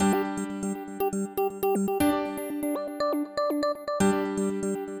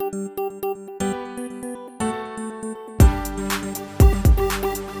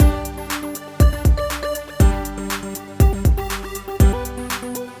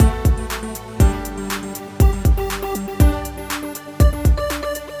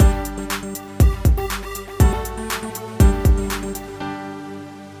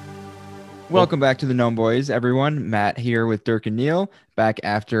Welcome back to the Gnome Boys, everyone. Matt here with Dirk and Neil, back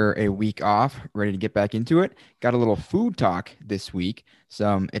after a week off, ready to get back into it. Got a little food talk this week,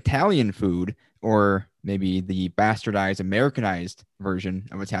 some Italian food, or maybe the bastardized, Americanized version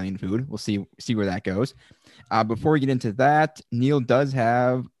of Italian food. We'll see where that goes. Before we get into that, Neil does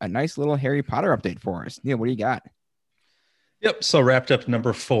have a nice little Harry Potter update for us. Neil, what do you got? Yep. So wrapped up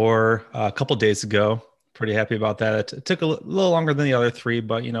number 4 a couple days ago. Pretty happy about that. It took a little longer than the other 3,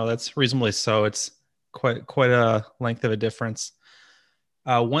 but that's reasonably so. It's quite a length of a difference.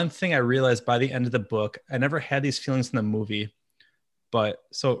 One thing I realized by the end of the book, I never had these feelings in the movie, but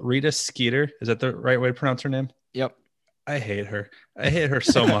so Rita Skeeter, is that the right way to pronounce her name? Yep. I hate her. I hate her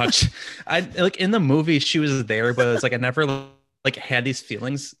so much. I like in the movie she was there, but it was like I never like had these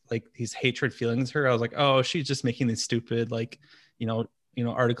feelings, like these hatred feelings for her. I was like, oh, she's just making these stupid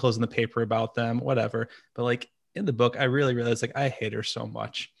articles in the paper about them, whatever. But like in the book, I really realized like I hate her so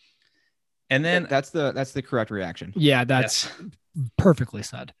much. And then that's the correct reaction. Yeah, that's perfectly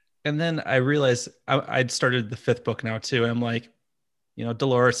said. And then I realized I'd started the 5th book now too. And I'm like,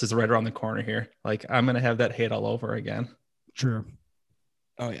 Dolores is right around the corner here. Like I'm gonna have that hate all over again. True.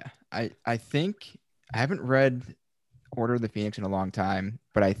 Oh yeah. I think I haven't read Order of the Phoenix in a long time,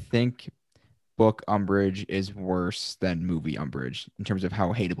 but I think book Umbridge is worse than movie Umbridge in terms of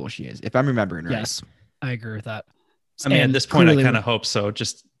how hateable she is, if I'm remembering right. Yes, I agree with that. I mean, at this point, I kind of hope so,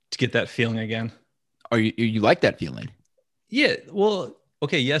 just to get that feeling again. Oh, you like that feeling? Yeah. Well,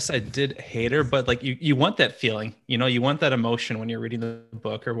 okay. Yes, I did hate her, but like you want that feeling. You want that emotion when you're reading the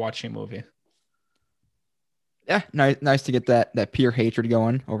book or watching a movie. Yeah, nice to get that pure hatred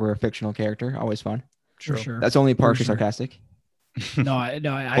going over a fictional character. Always fun. For sure. That's only partially sarcastic. No, I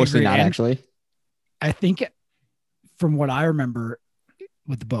mostly agree. Not And actually. I think from what I remember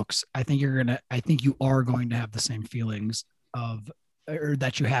with the books, I think you are going to have the same feelings or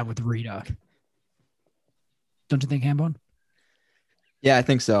that you have with Rita. Don't you think, Hambone? Yeah, I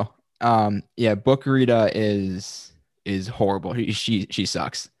think so. Yeah, book Rita is horrible. She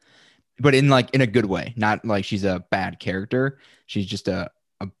sucks, but in a good way. Not like she's a bad character. She's just a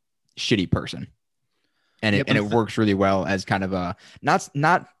shitty person, and it works really well as kind of a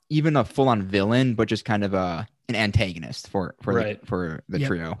not even a full on villain, but just kind of an antagonist for the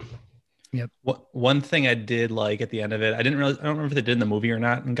trio. Yep. One thing I did like at the end of it, I don't remember if they did in the movie or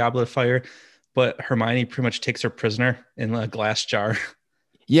not in Goblet of Fire, but Hermione pretty much takes her prisoner in a glass jar.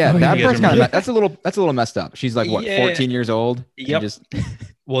 Yeah, that part's kind of that's a little messed up. She's like 14 years old. Yep.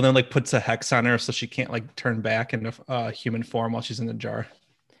 Well, then puts a hex on her so she can't turn back into human form while she's in the jar.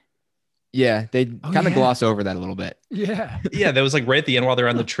 Yeah, they kind of gloss over that a little bit. Yeah. Yeah, that was right at the end while they're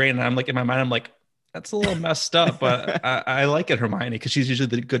on the train, and I'm like in my mind, I'm like, that's a little messed up, but I like it, Hermione, because she's usually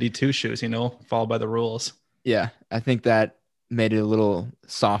the goody two shoes, followed by the rules. Yeah, I think that made it a little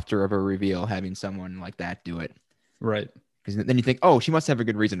softer of a reveal having someone like that do it. Right. Because then you think, oh, she must have a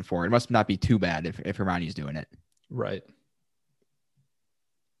good reason for it. It must not be too bad if Hermione's doing it. Right.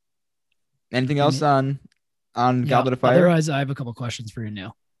 Anything else on Goblet of Fire? Otherwise, I have a couple questions for you,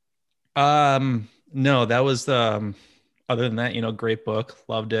 Neil. No, that was other than that, great book,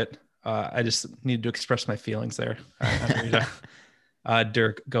 loved it. I just needed to express my feelings there.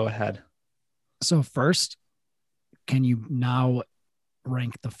 Dirk, go ahead. So first, can you now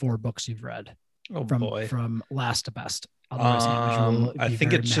rank the 4 books you've read? Oh boy, from last to best. I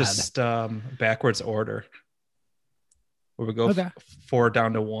think it's just backwards order. Where we go 4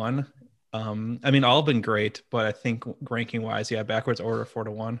 down to 1. I mean, all have been great, but I think ranking wise, backwards order 4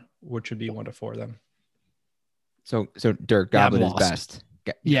 to 1, which would be 1 to 4 then. So Dirk, Goblet is best.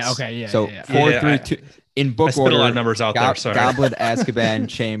 Yeah. Okay. Yeah. So 4, 3, 2 in book order. A lot of numbers out there. Sorry. Goblet, Azkaban,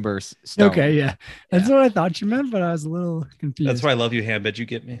 Chambers, Stone. Okay. Yeah. That's what I thought you meant, but I was a little confused. That's why I love you, Hambid. You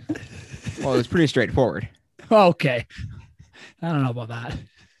get me. Well, it's pretty straightforward. Okay. I don't know about that.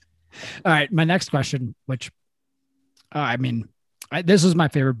 All right. My next question, which, this was my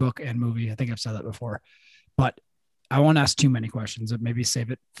favorite book and movie. I think I've said that before, but I won't ask too many questions. Maybe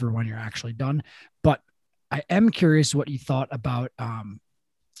save it for when you're actually done. But I am curious what you thought about,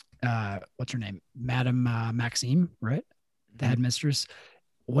 what's her name? Madame Maxime, right? The headmistress.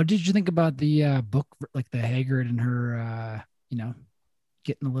 What did you think about the book, like the Hagrid and her,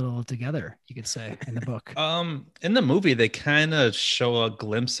 getting a little together, you could say, in the book? In the movie, they kind of show a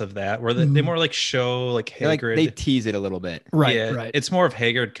glimpse of that, where they more show Hagrid. They tease it a little bit. Right, yeah, right. It's more of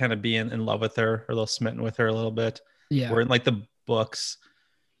Hagrid kind of being in love with her, or a little smitten with her a little bit. Yeah. Where in the books,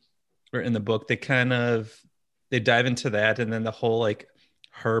 or in the book, they dive into that, and then the whole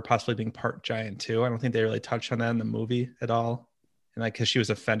her possibly being part giant too. I don't think they really touched on that in the movie at all, and because she was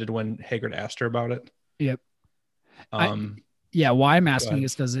offended when Hagrid asked her about it. Yep. Yeah, why I'm Go asking ahead.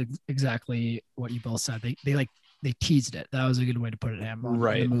 is because exactly what you both said. They teased it. That was a good way to put it, Ham, in the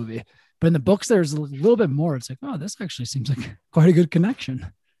Right. movie. But in the books, there's a little bit more. It's like, oh, this actually seems like quite a good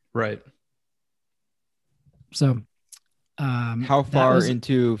connection. Right. So How that far was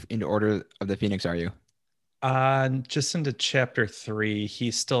into Order of the Phoenix are you? Just into chapter 3,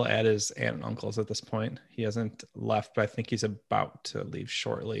 he's still at his aunt and uncle's at this point. He hasn't left, but I think he's about to leave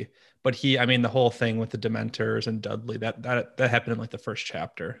shortly. But I mean, the whole thing with the Dementors and Dudley, that happened in like the first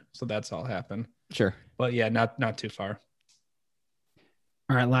chapter, so that's all happened. Sure. But yeah, not too far.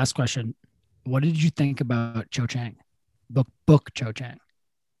 all right. Last question. What did you think about Cho Chang? Book Cho Chang.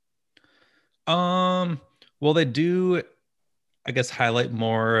 Well, they do, I guess, highlight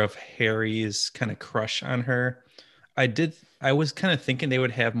more of Harry's kind of crush on her. I was kind of thinking they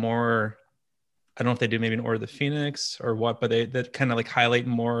would have more. I don't know if they do maybe an Order of the Phoenix or what, but they that kind of like highlight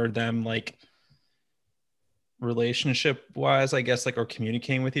more them like relationship wise, I guess, like, or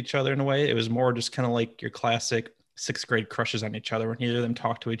communicating with each other in a way. It was more just kind of like your classic sixth grade crushes on each other when neither of them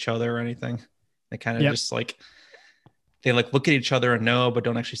talk to each other or anything. They kind of Yep. just like they like look at each other and know, but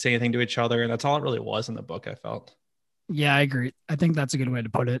don't actually say anything to each other. And that's all it really was in the book, I felt. Yeah, I agree. I think that's a good way to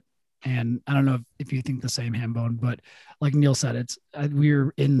put it. And I don't know if you think the same, Hambone, but like Neil said, we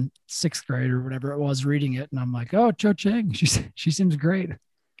were in sixth grade or whatever it was reading it, and I'm like, oh, Cho Chang, she seems great.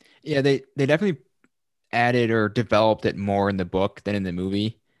 Yeah, they definitely added or developed it more in the book than in the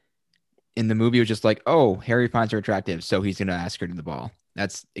movie. In the movie, it was just like, oh, Harry finds her attractive, so he's gonna ask her to the ball.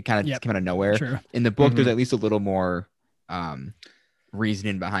 That's it. Kind of Yep. came out of nowhere. True. In the book, there's Mhm. at least a little more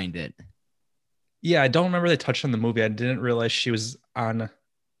reasoning behind it. Yeah, I don't remember they touched on the movie. I didn't realize she was on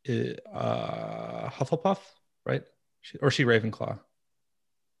Hufflepuff, right? She Ravenclaw.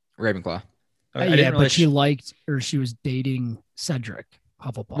 Ravenclaw. I Yeah, didn't but realize she liked or she was dating Cedric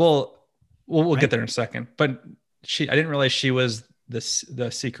Hufflepuff. well, we'll Right? get there in a second. But I didn't realize she was the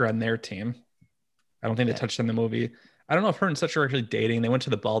seeker on their team. I don't think they Yeah. touched on the movie. I don't know if her and Such are actually dating. They went to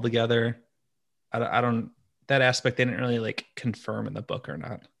the ball together. I don't that aspect they didn't really like confirm in the book or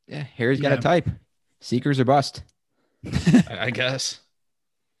not. Yeah, Harry's got a Yeah. type. Seekers or bust. I guess.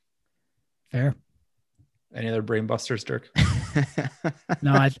 Fair. Any other brain busters, Dirk?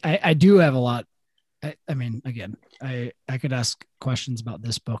 No, I do have a lot. I mean, again, I could ask questions about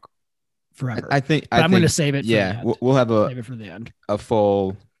this book forever. I think but I'm going to save it. For the Yeah, end. we'll have Save it for the end. a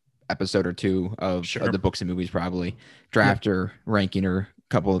full episode or two of Sure. the books and movies, probably draft or ranking or a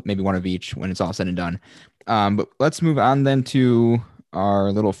couple, maybe one of each when it's all said and done. But let's move on then to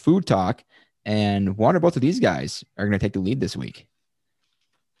our little food talk. And one or both of these guys are going to take the lead this week.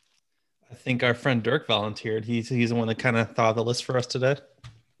 I think our friend Dirk volunteered. He's the one that kind of thought of the list for us today.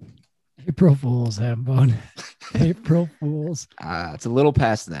 April Fools, Hambone. April Fools. It's a little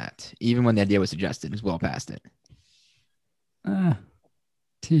past that. Even when the idea was suggested, it's well past it.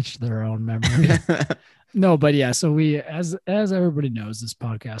 Teach their own memory. No, but yeah. So we, as everybody knows, this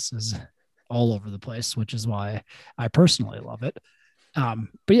podcast is all over the place, which is why I personally love it.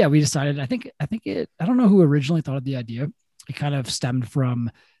 But yeah, we decided. I think it. I don't know who originally thought of the idea. It kind of stemmed from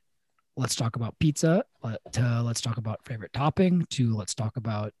let's talk about pizza to let's talk about favorite topping to let's talk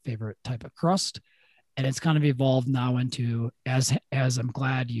about favorite type of crust. And it's kind of evolved now into, as I'm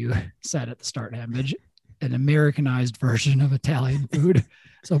glad you said at the start, Hambidge, an Americanized version of Italian food.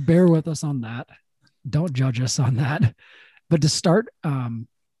 So bear with us on that. Don't judge us on that. But to start,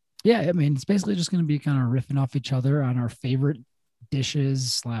 yeah, I mean, it's basically just going to be kind of riffing off each other on our favorite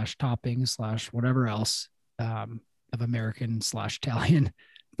dishes / toppings / whatever else of American / Italian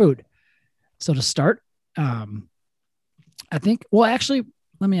food. So to start, I think, well, actually,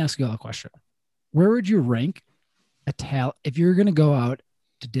 let me ask you a question. Where would you rank if you're going to go out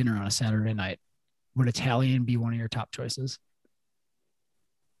to dinner on a Saturday night? Would Italian be one of your top choices?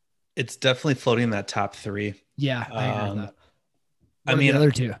 It's definitely floating in that top 3. Yeah, I agree with that. I mean, the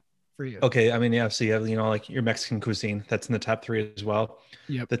other two for you. Okay, I mean, yeah. So you have like your Mexican cuisine that's in the top 3 as well.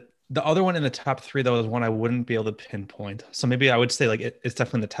 Yep. The other one in the top 3 though is one I wouldn't be able to pinpoint. So maybe I would say like it's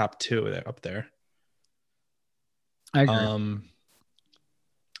definitely in the top 2 up there. I agree.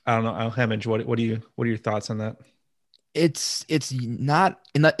 I don't know. Hamish, what are your thoughts on that? It's not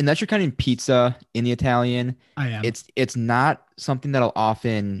unless you're cutting pizza in the Italian. I am. It's not something that I'll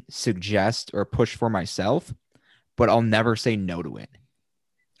often suggest or push for myself, but I'll never say no to it.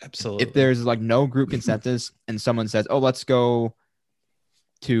 Absolutely. If there's like no group consensus and someone says, "Oh, let's go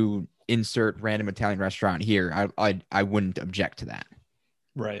to insert random Italian restaurant here," I wouldn't object to that.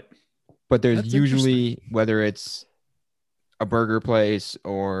 Right. But there's That's usually, whether it's a burger place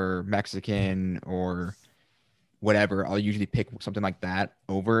or Mexican or whatever, I'll usually pick something like that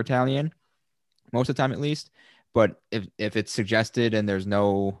over Italian, most of the time at least. But if it's suggested and there's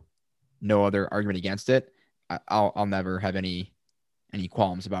no other argument against it, I'll never have any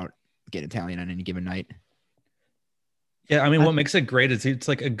qualms about getting Italian on any given night. Yeah, I mean, what makes it great is it's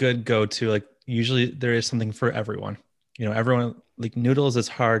like a good go-to. Like usually there is something for everyone. Everyone like noodles is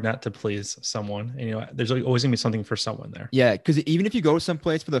hard not to please someone. And there's like always gonna be something for someone there. Yeah, because even if you go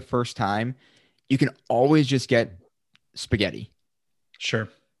someplace for the first time, you can always just get spaghetti. Sure.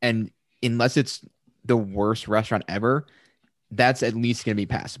 And unless it's the worst restaurant ever, that's at least going to be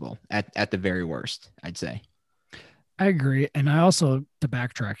passable at the very worst, I'd say. I agree. And I also, to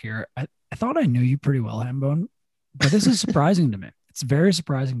backtrack here, I thought I knew you pretty well, Hambone, but this is surprising to me. It's very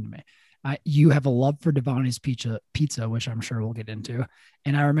surprising to me. You have a love for Devani's pizza, which I'm sure we'll get into.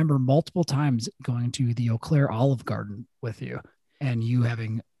 And I remember multiple times going to the Eau Claire Olive Garden with you and you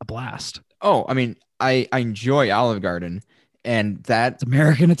having a blast. Oh, I mean, I enjoy Olive Garden, and that's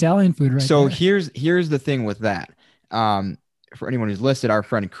American Italian food, right? So there. here's the thing with that. For anyone who's listed, our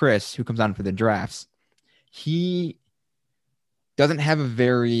friend Chris, who comes on for the drafts, he doesn't have a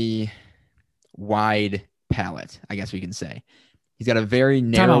very wide palate, I guess we can say. He's got a very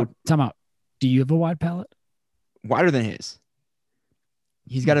narrow. Time out. Do you have a wide palate? Wider than his.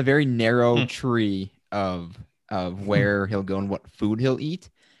 He's got a very narrow tree of where he'll go and what food he'll eat.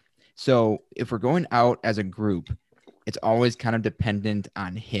 So if we're going out as a group, it's always kind of dependent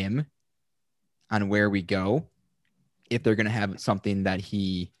on him, on where we go, if they're going to have something that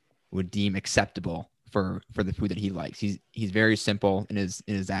he would deem acceptable for the food that he likes. He's very simple in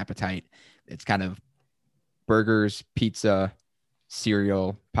his appetite. It's kind of burgers, pizza,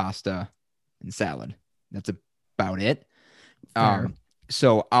 cereal, pasta, and salad. That's about it.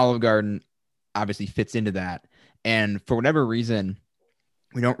 So Olive Garden obviously fits into that. And for whatever reason,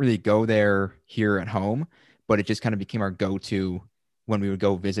 we don't really go there here at home, but it just kind of became our go-to when we would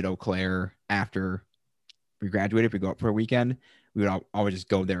go visit Eau Claire after we graduated. If we go up for a weekend, we would always just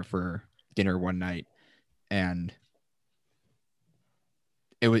go there for dinner one night. And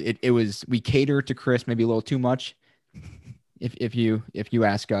it was we cater to Chris maybe a little too much. If you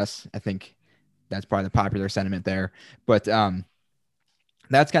ask us, I think that's probably the popular sentiment there. But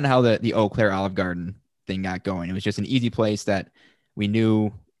that's kind of how the Eau Claire Olive Garden thing got going. It was just an easy place that we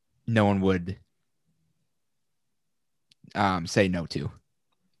knew no one would say no to.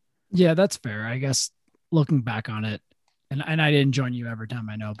 Yeah, that's fair. I guess looking back on it, and I didn't join you every time,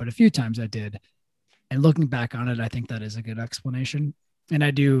 I know, but a few times I did. And looking back on it, I think that is a good explanation. And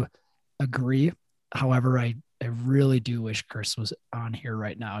I do agree. However, I really do wish Chris was on here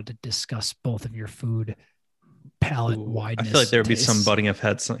right now to discuss both of your food palate wideness. I feel like there would be some butting of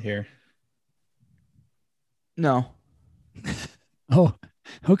heads here. No. Oh,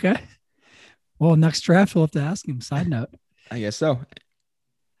 okay. Well, next draft, we'll have to ask him. Side note. I guess so.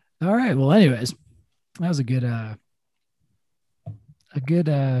 All right. Well, anyways, that was a good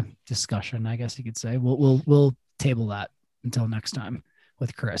discussion, I guess you could say. We'll table that until next time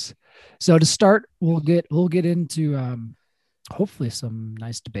with Chris. So to start, we'll get into hopefully some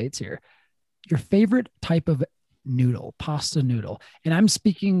nice debates here. Your favorite type of noodle, pasta noodle, and I'm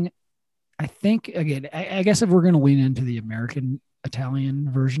speaking. I think again, I guess if we're going to lean into the American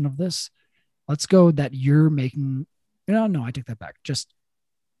Italian version of this, let's go that you're making. No, I take that back. Just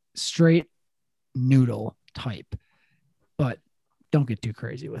straight noodle type, but don't get too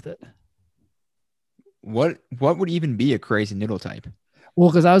crazy with it. What would even be a crazy noodle type? Well,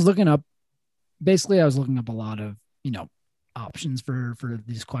 because I was looking up a lot of, options for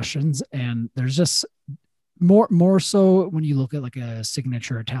these questions. And there's just more so when you look at like a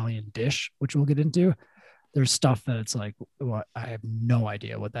signature Italian dish, which we'll get into, there's stuff that it's like, what, I have no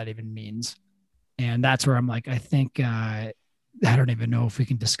idea what that even means. And that's where I'm like, I think, I don't even know if we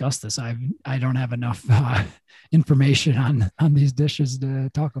can discuss this. I don't have enough information on these dishes to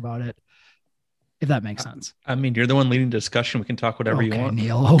talk about it, if that makes sense. I mean, you're the one leading the discussion. We can talk whatever you want.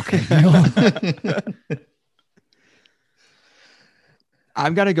 Okay, Neil.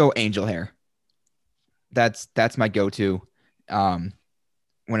 I've got to go angel hair. That's my go-to.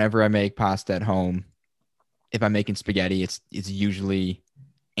 Whenever I make pasta at home, if I'm making spaghetti, it's usually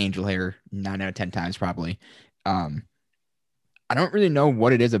angel hair 9 out of 10 times probably. I don't really know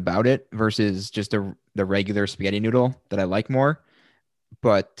what it is about it versus just the regular spaghetti noodle that I like more,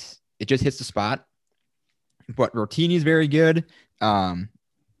 but it just hits the spot. But rotini is very good. I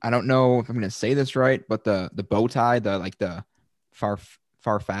don't know if I'm going to say this right, but the bow tie, the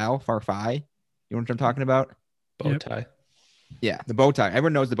farfai, you know what I'm talking about? Bow tie. Yeah, the bow tie.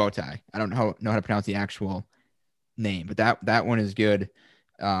 Everyone knows the bow tie. I don't know how to pronounce the actual name, but that one is good.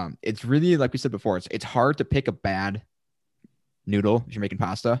 It's really, like we said before, it's hard to pick a bad noodle if you're making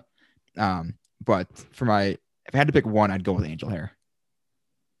pasta. But for my if I had to pick one, I'd go with angel hair.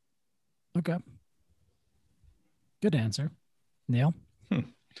 Okay. Good answer. Neil?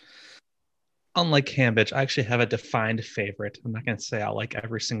 Unlike Cambridge, I actually have a defined favorite. I'm not going to say I like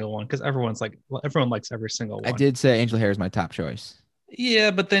every single one because everyone likes every single one. I did say angel hair is my top choice.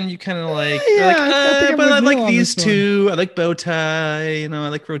 Yeah, but then you kind of like, Yeah, I think I'm but I with like Neil on these this two. I like bow tie. I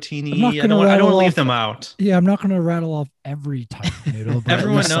like I'm rotini. not I gonna don't want rattle to leave off- them out. Yeah, I'm not going to rattle off every type of noodle, but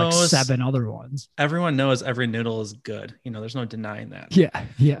Everyone at least like knows- 7 other ones. Everyone knows every noodle is good. There's no denying that. Yeah,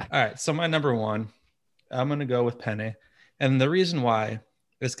 yeah. All right, so my number one, I'm gonna go with penne, and the reason why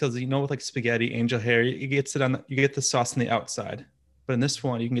is because with like spaghetti, angel hair, you get the sauce on the outside, but in this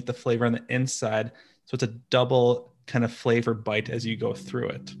one you can get the flavor on the inside, so it's a double kind of flavor bite as you go through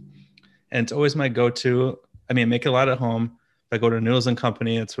it, and it's always my go-to. I mean, I make it a lot at home. If I go to Noodles and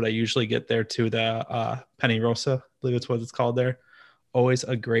Company, that's what I usually get there too. The penne rosa, I believe it's what it's called there. Always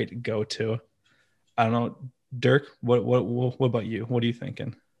a great go-to. I don't know, Dirk. What about you? What are you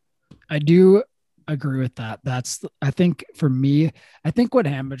thinking? I do agree with that. I think for me, I think what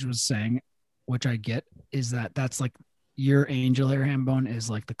Hambridge was saying, which I get, is that's like your angel hair ham bone is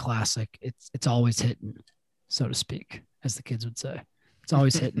like the classic. It's always hitting, so to speak, as the kids would say. It's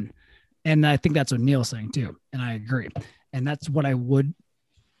always hitting. And I think that's what Neil's saying too. And I agree. And that's what I would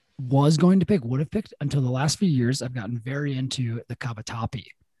have picked until the last few years. I've gotten very into the cavatappi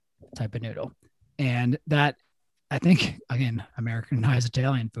type of noodle. And that, I think, again, Americanized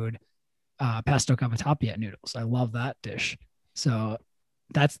Italian food, pesto cavatappi at noodles. I love that dish. So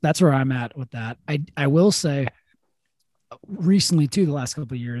that's where I'm at with that. I will say recently too, the last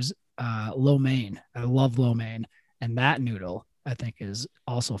couple of years, lo mein. I love lo mein, and that noodle I think is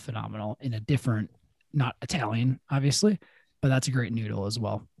also phenomenal in a different, not Italian, obviously, but that's a great noodle as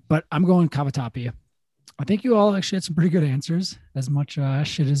well. But I'm going cavatappi. I think you all actually had some pretty good answers. As much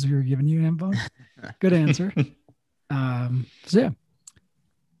shit as we were giving you, Ambo. Good answer. So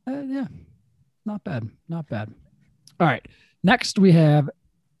yeah, not bad. All right, next we're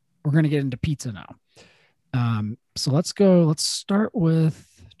going to get into pizza now. So let's start with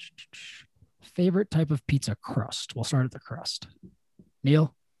favorite type of pizza crust. We'll start at the crust.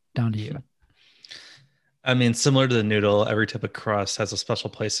 Neil, down to you. I mean, similar to the noodle, every type of crust has a special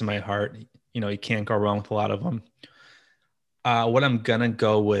place in my heart. You can't go wrong with a lot of them. What I'm gonna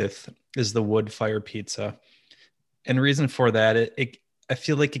go with is the wood fire pizza, and the reason for that, I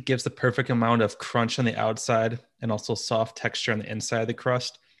feel like it gives the perfect amount of crunch on the outside and also soft texture on the inside of the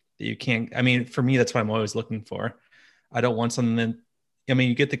crust that you can't. I mean, for me, that's what I'm always looking for. I don't want something that, I mean,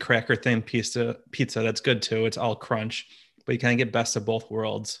 you get the cracker thin pizza, that's good too. It's all crunch, but you kind of get best of both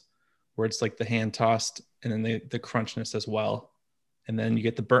worlds, where it's like the hand tossed and then the crunchness as well. And then you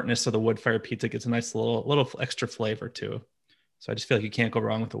get the burntness of the wood fire pizza. It gets a nice little extra flavor too. So I just feel like you can't go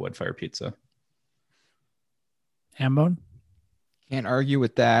wrong with the wood fire pizza. Hambone? Can't argue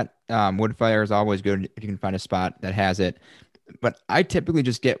with that. Wood fire is always good if you can find a spot that has it. But I typically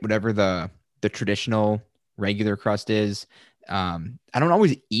just get whatever the traditional regular crust is. I don't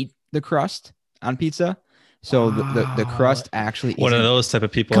always eat the crust on pizza. So the crust actually one of isn't- those type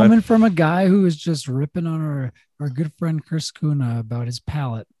of people. Coming from a guy who is just ripping on our good friend Chris Kuna about his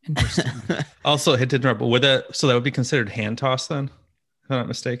palate. Interesting. Also, hit to interrupt, but so that would be considered hand toss then, if I'm not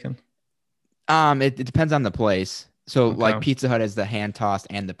mistaken. It depends on the place. So Okay. like Pizza Hut has the hand tossed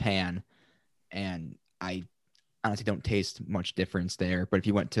and the pan, and I honestly don't taste much difference there. But if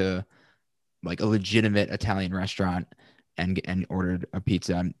you went to like a legitimate Italian restaurant and ordered a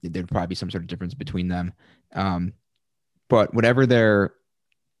pizza, there'd probably be some sort of difference between them. But whatever their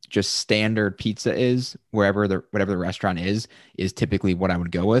just standard pizza is, whatever the restaurant is typically what I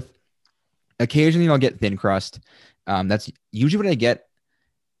would go with. Occasionally I'll get thin crust. That's usually what I get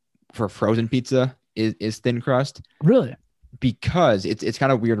for frozen pizza is thin crust. Really? Because it's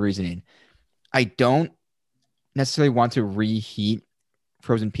kind of weird reasoning. I don't necessarily want to reheat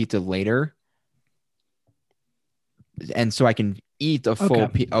frozen pizza later, and so I can eat a full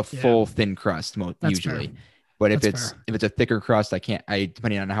full thin crust That's usually. fair. But if That's it's a thicker crust, I can't.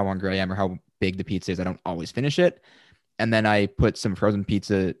 Depending on how hungry I am or how big the pizza is, I don't always finish it. And then I put some frozen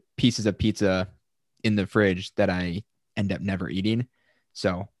pieces of pizza in the fridge that I end up never eating.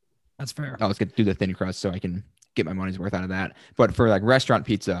 So That's fair. I'll just do the thin crust so I can get my money's worth out of that. But for like restaurant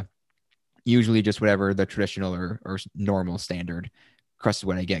pizza, usually just whatever the traditional or normal standard crust is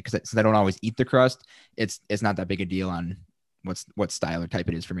what I get, because since I don't always eat the crust, it's not that big a deal on what style or type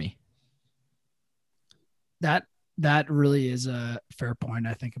it is for me. That really is a fair point,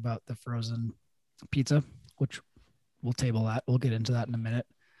 I think, about the frozen pizza, which we'll table that. We'll get into that in a minute.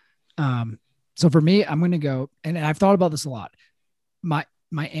 So for me, I'm going to go, and I've thought about this a lot. My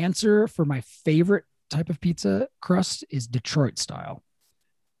answer for my favorite type of pizza crust is Detroit style.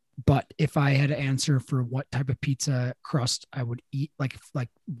 But if I had to answer for what type of pizza crust I would eat, like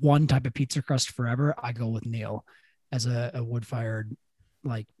one type of pizza crust forever, I go with Neil as a wood fired,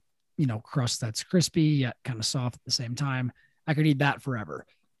 like, crust that's crispy yet kind of soft at the same time. I could eat that forever.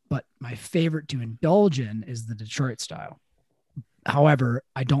 But my favorite to indulge in is the Detroit style. However,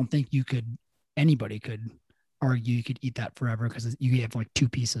 I don't think anybody could argue you could eat that forever because you have like 2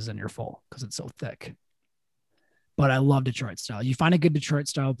 pieces and you're full because it's so thick. But I love Detroit style. You find a good Detroit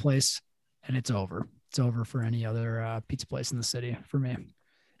style place and it's over. It's over for any other pizza place in the city for me.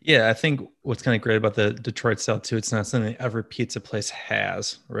 Yeah, I think what's kind of great about the Detroit style too, it's not something that every pizza place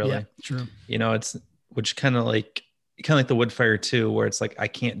has, really. Yeah, true. It's which kind of like the wood fire too, where it's like I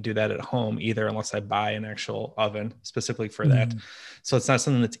can't do that at home either unless I buy an actual oven specifically for that. So it's not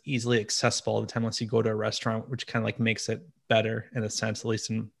something that's easily accessible all the time unless you go to a restaurant, which kind of like makes it better in a sense, at least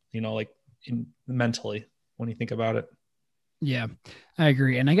in mentally when you think about it. Yeah, I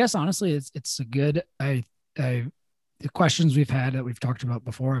agree. And I guess honestly, it's a good, the questions we've had that we've talked about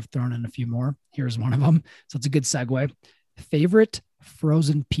before, I've thrown in a few more. Here's one of them. So it's a good segue. Favorite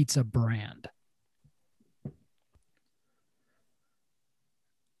frozen pizza brand?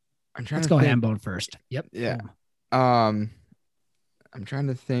 Let's go Hambone first. Yep. Yeah. I'm trying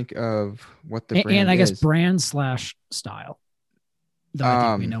to think of what the brand and I guess is. brand / style. Though I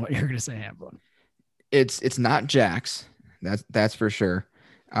think we know what you're going to say, Hambone. It's not Jack's. That's for sure.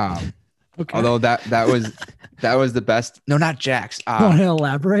 Okay. Although that was the best. No, not Jack's. Want to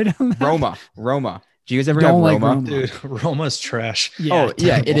elaborate on that? Roma. Do you guys ever have Roma? Dude, Roma's trash. Yeah,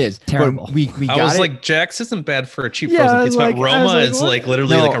 yeah, it is terrible. But we got I was it. like, Jack's isn't bad for a cheap frozen pizza, but Roma is like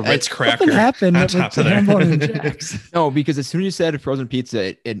literally like a Ritz cracker. What happened on with top of Hambone and there. Jack's? No, because as soon as you said frozen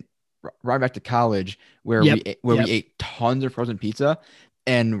pizza, it right back to college where we ate tons of frozen pizza,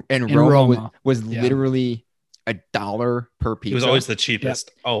 and Roma was literally $1 per pizza. It was always the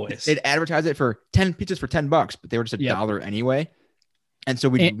cheapest. Always. They'd advertise it for 10 pizzas for $10, but they were just $1 anyway. And so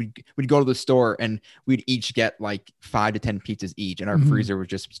we'd go to the store and we'd each get like 5 to 10 pizzas each, and our freezer was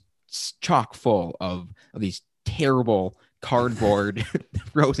just chock full of these terrible cardboard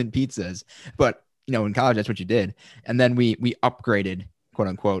frozen pizzas. But in college, that's what you did. And then we upgraded, quote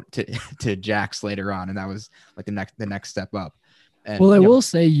unquote, to Jack's later on, and that was like the next step up. And, well, I will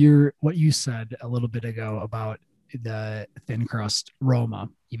say what you said a little bit ago about the thin crust Roma,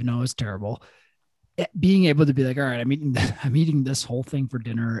 even though it was terrible, being able to be like, all right, I'm eating this whole thing for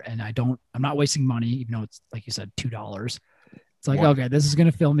dinner, and I'm not wasting money, even though it's like you said, $2. It's like, okay, this is going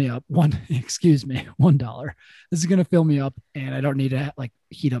to fill me up. $1. This is going to fill me up, and I don't need to like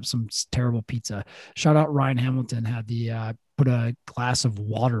heat up some terrible pizza. Shout out Ryan Hamilton had the put a glass of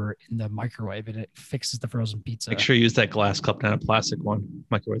water in the microwave and it fixes the frozen pizza. Make sure you use that glass cup, not a plastic one.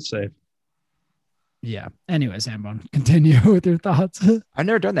 Microwave safe. Yeah. Anyways, Hambone, continue with your thoughts. I've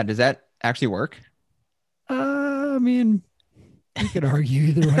never done that. Does that actually work? I mean, you could argue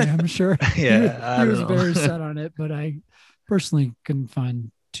either way, I'm sure. Yeah. He was very set on it, but I personally couldn't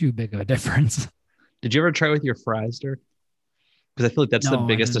find too big of a difference. Did you ever try with your fries, Dirk? Because I feel like that's the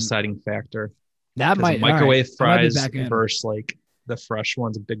biggest deciding factor. That might microwave fries versus like the fresh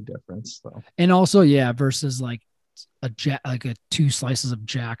one's a big difference. So. And also, versus like a 2 slices of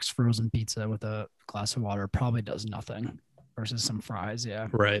Jack's frozen pizza with a glass of water probably does nothing versus some fries. Yeah.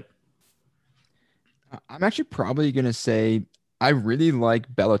 Right. I'm actually probably going to say I really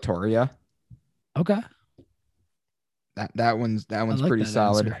like Bellatoria. Okay. That one's like pretty that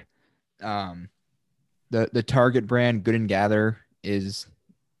solid. Answer. The Target brand Good and Gather is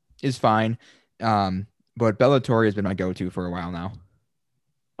fine. But Bellatoria has been my go-to for a while now.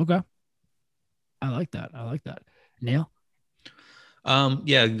 Okay. I like that. Neil?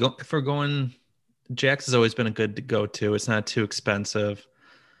 If we're going, Jack's has always been a good go-to. It's not too expensive.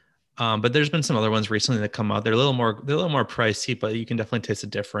 But there's been some other ones recently that come out. They're a little more pricey, but you can definitely taste the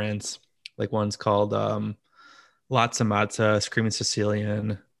difference. Like one's called Lazza Mazza, Screaming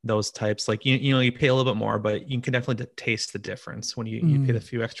Sicilian, those types. Like you pay a little bit more, but you can definitely taste the difference when you pay the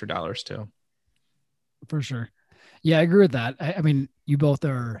few extra dollars too. For sure. Yeah, I agree with that. I mean, you both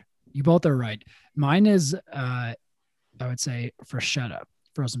are right. Mine is I would say Freschetta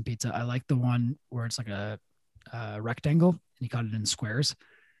frozen pizza. I like the one where it's like a rectangle and you cut it in squares.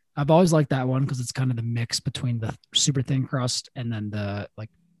 I've always liked that one because it's kind of the mix between the super thin crust and then the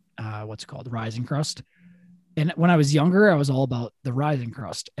what's it called, the rising crust. And when I was younger, I was all about the rising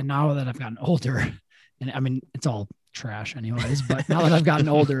crust. And now that I've gotten older, and I mean, it's all trash anyways, but now that I've gotten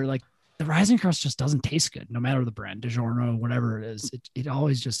older, like the rising crust just doesn't taste good, no matter the brand, DiGiorno, whatever it is. It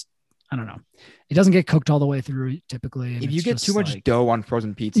always just, I don't know. It doesn't get cooked all the way through typically. And If it's you get just too much like, dough on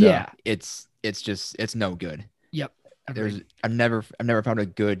frozen pizza, Yeah. it's no good. Yep. Agreed. I've never found a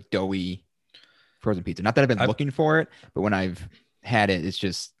good doughy frozen pizza. Not that I've been looking for it, but when I've had it,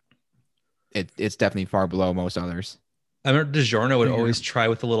 it's definitely far below most others. I remember DiGiorno would always try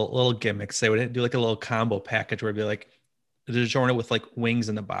with a little gimmicks. They would do like a little combo package where it'd be like DiGiorno with like wings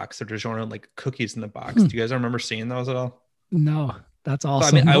in the box or DiGiorno like cookies in the box. Do you guys remember seeing those at all? No, that's awesome.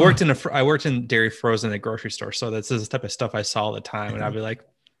 So, I mean, I worked in dairy frozen at a grocery store, so this is the type of stuff I saw all the time, and I'd be like,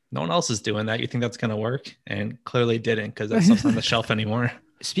 no one else is doing that. You think that's gonna work? And clearly didn't, because that's not on the shelf anymore.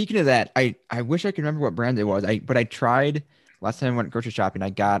 Speaking of that, I wish I could remember what brand it was. But I tried last time I went grocery shopping. I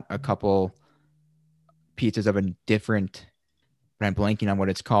got a couple pizzas of a different, but I'm blanking on what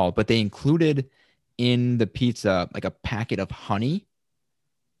it's called. But they included in the pizza like a packet of honey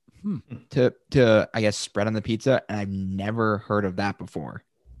to I guess spread on the pizza, and I've never heard of that before.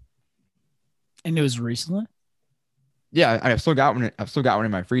 And it was recently? Yeah, I've still got one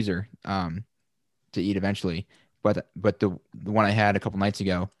in my freezer to eat eventually. But the one I had a couple nights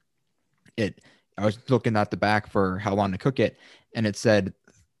ago, I was looking at the back for how long to cook it, and it said,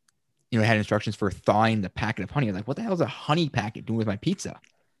 it had instructions for thawing the packet of honey. I was like, what the hell is a honey packet doing with my pizza?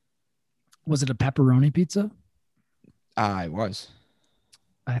 Was it a pepperoni pizza? It was.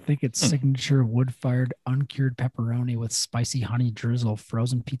 I think it's signature wood-fired uncured pepperoni with spicy honey drizzle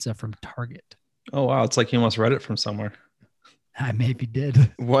frozen pizza from Target. Oh wow, it's like you almost read it from somewhere. I maybe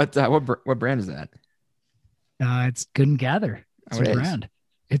did. What brand is that? It's Good and Gather. It's your brand.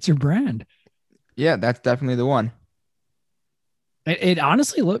 It's your brand. Yeah, that's definitely the one. It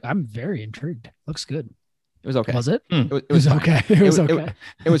honestly I'm very intrigued. Looks good. It was okay. Was it? It was fine. Okay. It was okay.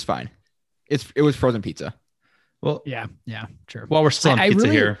 It was fine. It was frozen pizza. Well, yeah, sure. While we're still on pizza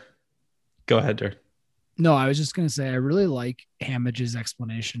here, go ahead, Derek. No, I was just gonna say I really like Hamage's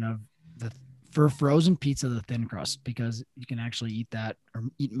explanation of for frozen pizza, the thin crust, because you can actually eat that or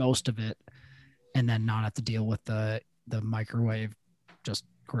eat most of it and then not have to deal with the microwave, just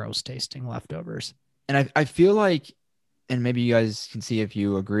gross tasting leftovers. And I feel like, and maybe you guys can see if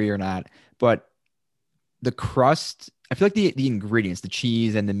you agree or not, but the crust, I feel like the ingredients, the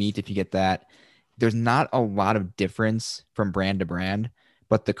cheese and the meat, if you get that, there's not a lot of difference from brand to brand,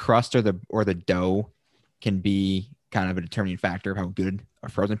 but the crust or the dough can be kind of a determining factor of how good a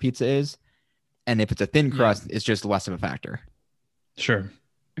frozen pizza is. And if it's a thin crust, it's just less of a factor. Sure.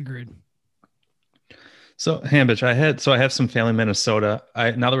 Agreed. So Hambidge, I have some family in Minnesota.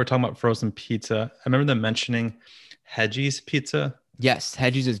 Now that we're talking about frozen pizza, I remember them mentioning Hedgie's pizza. Yes,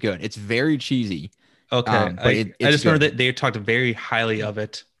 Hedgie's is good. It's very cheesy. Okay. I just remember that they talked very highly of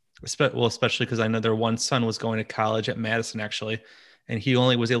it. Especially because I know their one son was going to college at Madison, actually, and he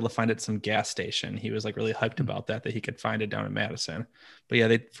only was able to find it at some gas station. He was like really hyped about that he could find it down in Madison. But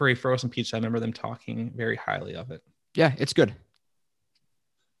yeah, for a frozen pizza, I remember them talking very highly of it. Yeah, it's good.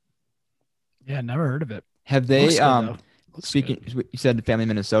 Yeah, never heard of it. Have they speaking good. You said family in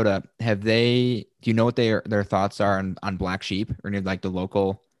Minnesota, do you know what their thoughts are on Black Sheep or any of like the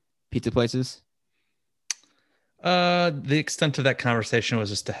local pizza places? The extent of that conversation was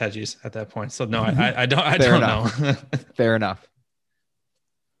just the Hedgies at that point. So no, I don't know. Fair enough.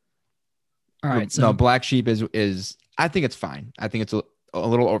 All right. So no, Black Sheep is I think it's fine. I think it's a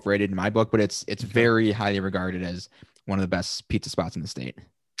little overrated in my book, but it's very highly regarded as one of the best pizza spots in the state.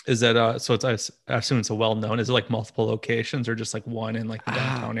 Is that so? I assume it's a well-known. Is it like multiple locations or just like one in like the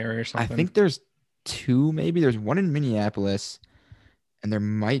downtown area or something? I think there's two, maybe. There's one in Minneapolis, and there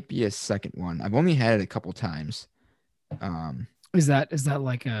might be a second one. I've only had it a couple times. Is that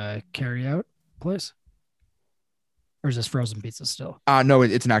like a carryout place, or is this frozen pizza still? No,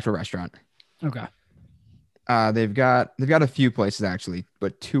 it's an actual restaurant. Okay. They've got a few places actually,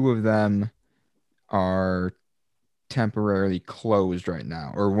 but two of them are temporarily closed right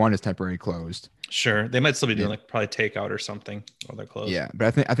now, or one is temporarily closed. Sure, they might still be doing like probably takeout or something while they're closed. Yeah, but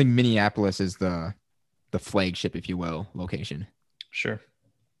I think Minneapolis is the flagship, if you will, location. Sure.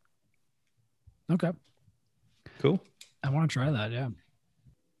 Okay. Cool. I want to try that. Yeah.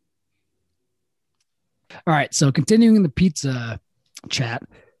 All right. So continuing the pizza chat,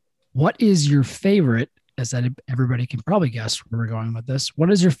 what is your favorite? As that everybody can probably guess where we're going with this.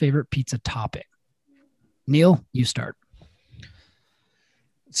 What is your favorite pizza topping? Neil, you start.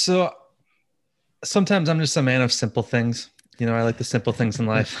 So sometimes I'm just a man of simple things. You know, I like the simple things in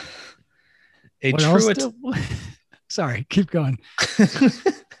life. Sorry, keep going.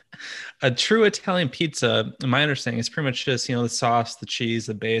 A true Italian pizza, in my understanding, is pretty much just, the sauce, the cheese,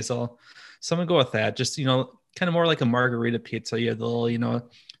 the basil. So I'm gonna go with that. Just, kind of more like a margarita pizza. You have the little,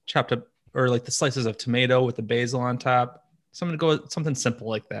 chopped up, or like the slices of tomato with the basil on top. So I'm gonna go with something simple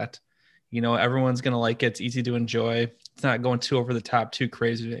like that. You know, everyone's going to like it. It's easy to enjoy. It's not going too over the top, too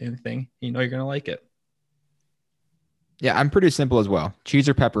crazy or anything. You know, you're going to like it. Yeah, I'm pretty simple as well. Cheese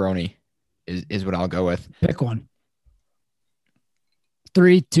or pepperoni is what I'll go with. Pick one.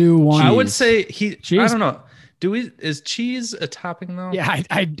 3, 2, 1. I would say Cheese? I don't know. Is cheese a topping though? Yeah,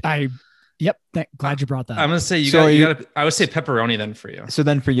 yep. Glad you brought that. I'm going to say I would say pepperoni then for you. So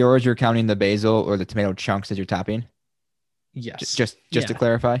then for yours, you're counting the basil or the tomato chunks as your topping? Yes. Just to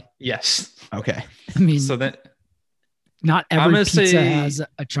clarify? Yes. Okay. I mean, so then not every pizza has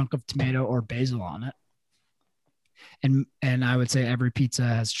a chunk of tomato or basil on it. And I would say every pizza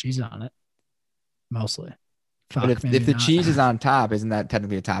has cheese on it. Mostly. But if the cheese is on top, isn't that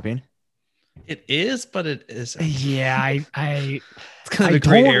technically a topping? It is, but it isn't. Yeah, it's kind of a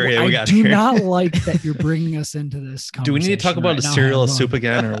gray area we got here. I do here. not like that you're bringing us into this conversation. Do we need to talk about a cereal soup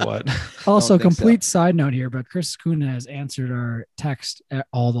again or what? Also, complete side note here, but Chris Kuna has answered our text at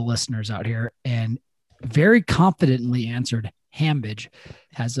all the listeners out here and very confidently answered Hambage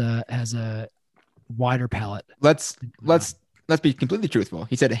has a wider palate. Let's be completely truthful.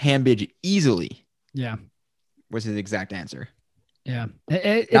 He said Hambage easily. Yeah. Was his exact answer. Yeah.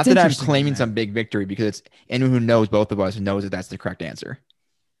 Not that I'm claiming some big victory, because it's anyone who knows both of us knows that that's the correct answer.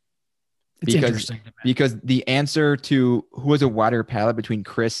 It's interesting. Because the answer to who has a wider palate between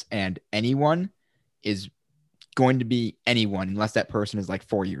Chris and anyone is going to be anyone, unless that person is like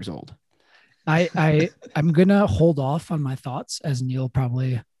 4 years old. I'm gonna hold off on my thoughts, as Neil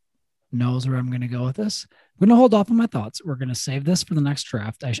probably knows where I'm gonna go with this. I'm gonna hold off on my thoughts. We're gonna save this for the next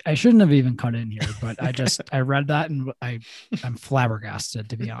draft. I shouldn't have even cut in here, but I read that and I'm flabbergasted,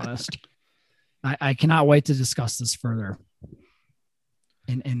 to be honest. I cannot wait to discuss this further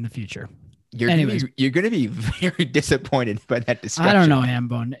in the future. You're gonna be very disappointed by that discussion. I don't know,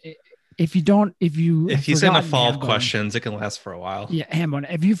 Hambone. If he's in a follow-up questions, it can last for a while. Yeah, Hambone,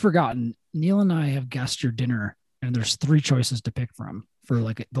 have you forgotten? Neil and I have guessed your dinner, and there's 3 choices to pick from for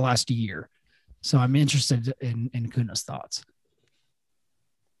like the last year. So I'm interested in Kuna's thoughts.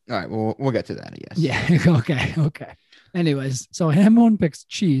 All right, well, we'll get to that, I guess. Yeah. Okay. Anyways, so Hambone picks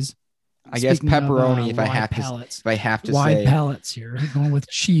cheese. I guess pepperoni if I have to wide say. Palates here. Going with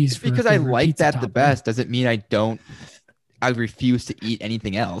cheese. Because I like that the best doesn't mean I refuse to eat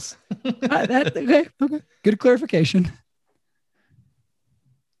anything else. Okay. Good clarification.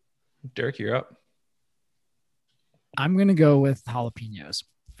 Derek, you're up. I'm gonna go with jalapenos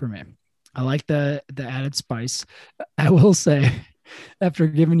for me. I like the added spice. I will say, after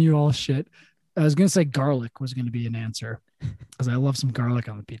giving you all shit, I was gonna say garlic was gonna be an answer because I love some garlic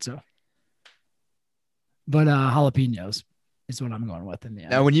on the pizza. But jalapenos is what I'm going with in the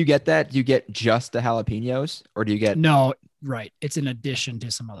end. Now, when you get that, do you get just the jalapenos, or do you get? No, right. It's in addition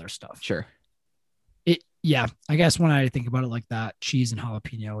to some other stuff. Sure. Yeah. I guess when I think about it like that, cheese and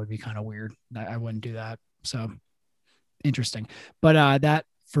jalapeno would be kind of weird. I wouldn't do that. So interesting. But that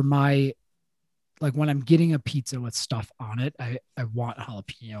for my, like when I'm getting a pizza with stuff on it, I want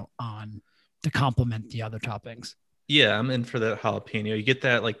jalapeno on to complement the other toppings. Yeah, I'm in for that jalapeno. You get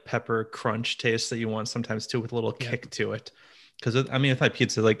that like pepper crunch taste that you want sometimes too, with a little kick to it. Because I mean, with my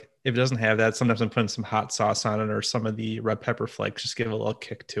pizza, like if it doesn't have that, sometimes I'm putting some hot sauce on it or some of the red pepper flakes, just give it a little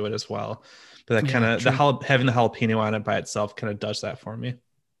kick to it as well. But that kind of having the jalapeno on it by itself kind of does that for me.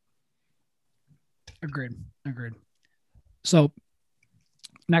 Agreed. So,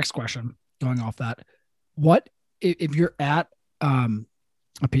 next question. Going off that, what if you're at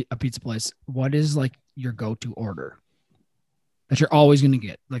a pizza place? What is like your go-to order that you're always going to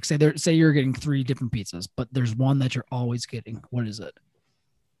get? Like say you're getting 3 different pizzas, but there's one that you're always getting. What is it?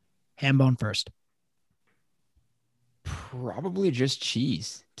 Hambone first. Probably just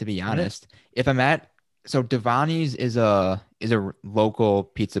cheese, to be honest. If I'm so Devani's is a local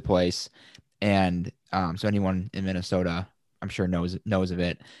pizza place, and so anyone in Minnesota, I'm sure knows of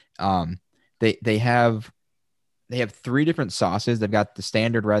it. They have 3 different sauces. They've got the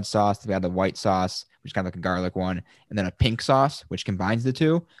standard red sauce, they've got the white sauce, which is kind of like a garlic one, and then a pink sauce, which combines the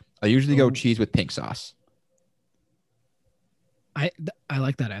 2. I usually go cheese with pink sauce. I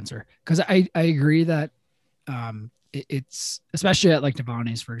like that answer because I agree that it's especially at like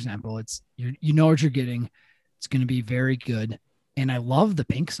Devani's, for example, it's you know what you're getting. It's going to be very good, and I love the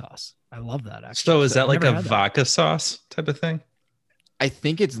pink sauce. I love that actually. So is that like a vodka sauce type of thing? I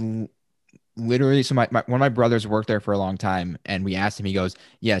think it's literally, so one of my brothers worked there for a long time, and we asked him, he goes,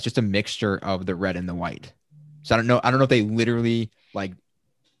 yeah, it's just a mixture of the red and the white. So I don't know if they literally like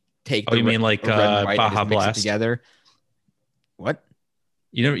take you mean like Baja Blast together. What?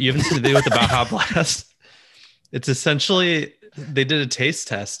 You haven't seen the video with the Baja Blast? It's essentially, they did a taste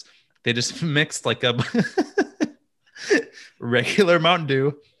test. They just mixed like a regular Mountain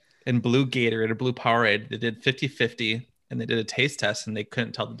Dew and blue Gatorade or blue Powerade. They did 50-50 and they did a taste test and they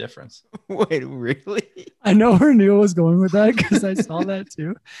couldn't tell the difference. Wait, really? I know where Neil was going with that because I saw that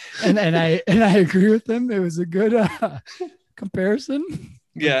too, and I agree with him. It was a good comparison.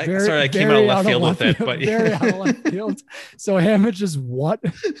 Yeah, sorry, I came out of left field with it, but very out of left field. So Hamage's what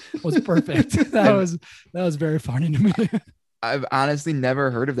was perfect. That was very funny to me. I've honestly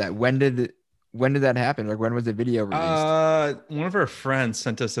never heard of that. When did that happen? Like, when was the video released? One of our friends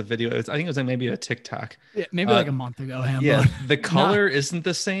sent us a video. I think it was like maybe a TikTok. Yeah, maybe like a month ago. Hambo. Yeah, the color isn't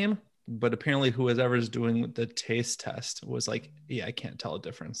the same, but apparently whoever's doing the taste test was like, yeah, I can't tell a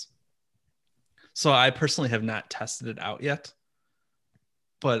difference. So I personally have not tested it out yet,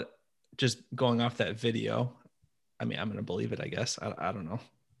 but just going off that video, I mean, I'm gonna believe it. I guess I don't know.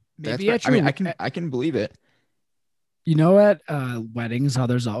 Maybe I can believe it. You know, at weddings, how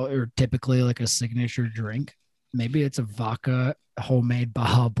there's typically like a signature drink. Maybe it's a vodka homemade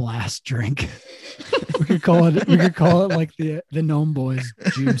Baja Blast drink. We could call it like the Gnome Boys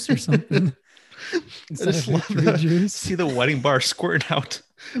juice or something. I just love the juice. See the wedding bar squirting out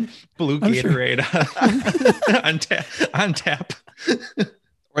blue Gatorade on tap.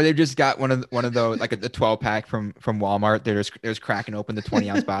 Or they've just got one of those, like the 12-pack from Walmart. They're just cracking open the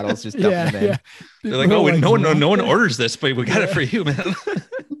 20-ounce bottles, just dumping them in. Yeah. They're like, oh, no one orders this, but we got it for you, man. Is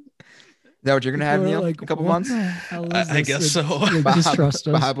that what you're gonna have, Neil? Like, a couple months? I guess so.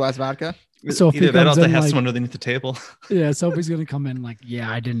 Baja Blast vodka. So either that or they have someone underneath the table. Yeah, Sophie's gonna come in like, yeah,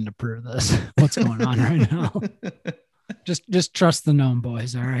 I didn't approve this. What's going on right now? Just trust the Gnome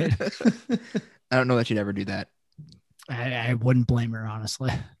Boys, all right? I don't know that you'd ever do that. I wouldn't blame her,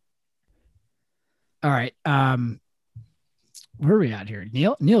 honestly. All right. Where are we at here?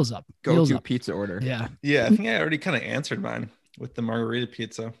 Neil's up. Go-to pizza order. Yeah. Yeah, I think I already kind of answered mine with the margarita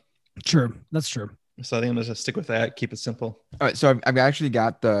pizza. True. That's true. So I think I'm going to stick with that. Keep it simple. All right. So I've actually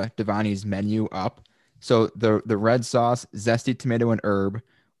got the Devani's menu up. So the red sauce, zesty tomato and herb,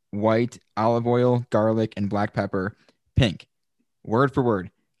 white, olive oil, garlic, and black pepper, pink. Word for word.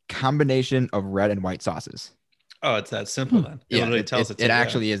 Combination of red and white sauces. Oh, it's that simple then. It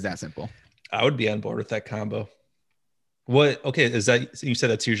actually is that simple. I would be on board with that combo. What? Okay, is that, you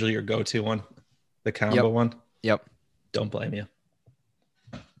said that's usually your go-to one, the combo one? Yep. Don't blame you.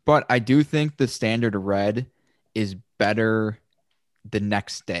 But I do think the standard red is better the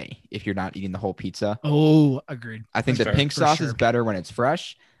next day if you're not eating the whole pizza. Oh, agreed. I think the pink sauce is better when it's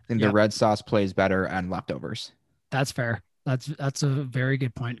fresh. I think the red sauce plays better on leftovers. That's fair. That's a very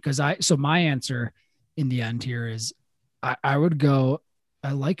good point. So my answer in the end here is I would go,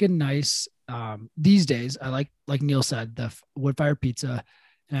 I like a nice these days, I like Neil said, the wood fire pizza,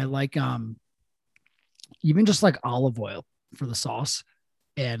 and I like even just like olive oil for the sauce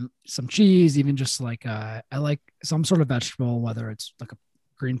and some cheese, even just like I like some sort of vegetable, whether it's like a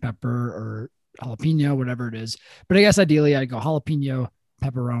green pepper or jalapeno, whatever it is. But I guess ideally I'd go jalapeno,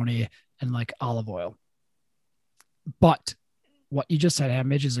 pepperoni, and like olive oil. But what you just said,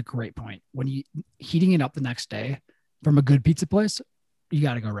 Hamage, is a great point. When you heating it up the next day from a good pizza place, you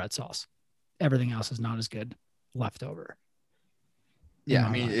got to go red sauce. Everything else is not as good leftover. Yeah,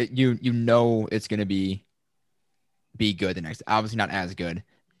 I mean, you know it's going to be good the next. Obviously not as good,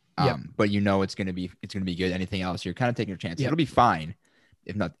 but you know it's going to be good. Anything else, you're kind of taking your chances. It'll be fine,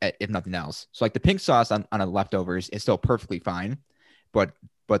 if nothing else. So like the pink sauce on a leftovers is still perfectly fine, but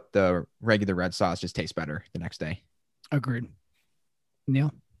the regular red sauce just tastes better the next day. Agreed.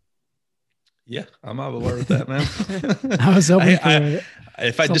 Neil? Yeah, I'm on board with that, man. I was hoping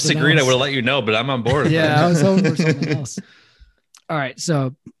if I disagreed, I would have let you know, but I'm on board. Yeah, I was hoping for something else. All right,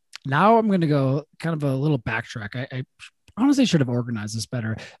 so now I'm going to go kind of a little backtrack. I honestly should have organized this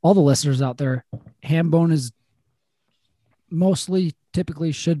better. All the listeners out there, Hambone is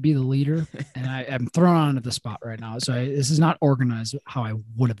typically should be the leader, and I'm thrown onto the spot right now. So this is not organized how I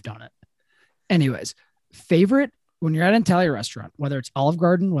would have done it. Anyways, favorite when you're at an Italian restaurant, whether it's Olive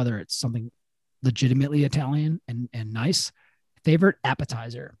Garden, whether it's something legitimately Italian and nice, favorite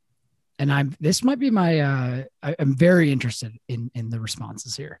appetizer. And this might be my, I'm very interested in the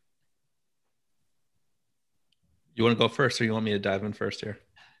responses here. You want to go first or you want me to dive in first here?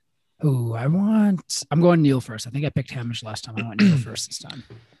 Oh, I'm going Neil first. I think I picked Hamish last time. I went Neil first this time.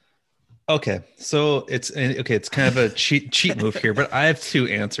 Okay. So it's kind of a cheat move here, but I have two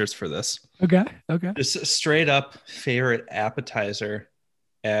answers for this. Okay. Just straight up favorite appetizer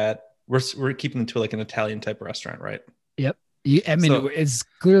at, we're keeping it to like an Italian type of restaurant, right? Yep. It's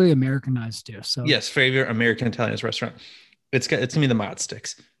clearly Americanized too. So yes, favorite American Italian restaurant. It's gonna be the Mod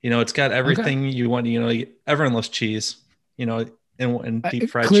Sticks. It's got everything you want. Everyone loves cheese. And deep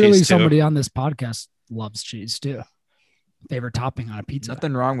fried cheese. Clearly, somebody on this podcast loves cheese too. favorite topping on a pizza.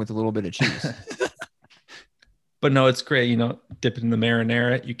 Nothing wrong with a little bit of cheese. But no, it's great. Dip it in the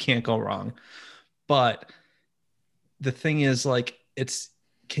marinara. You can't go wrong. But the thing is, like, it's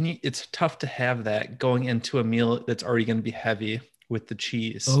tough to have that going into a meal that's already going to be heavy with the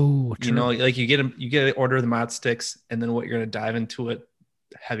cheese. Oh, true. Like you get to order the mott sticks, and then what you're going to dive into it,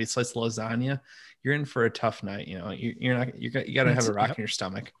 heavy slice of lasagna. You're in for a tough night. You got to have a rock in your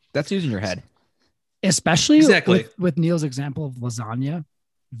stomach. That's using your head. Especially Exactly. with Neil's example of lasagna.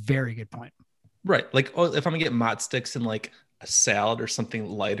 Very good point. Right. Like, if I'm gonna get mott sticks and like a salad or something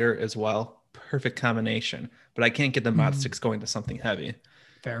lighter as well, perfect combination. But I can't get the mott sticks going to something heavy.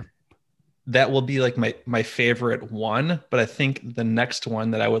 Fair. That will be like my favorite one. But I think the next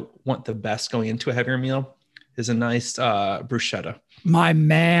one that I would want the best going into a heavier meal is a nice bruschetta. My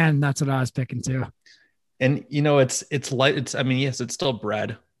man, that's what I was picking too. And it's light. Yes, it's still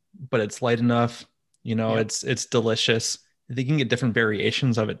bread, but it's light enough. Yep. It's delicious. They can get different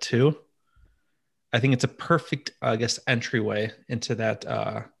variations of it too. I think it's a perfect, entryway into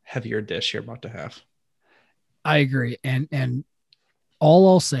that heavier dish you're about to have. I agree. And all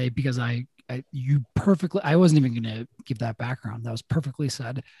I'll say, because I wasn't even going to give that background. That was perfectly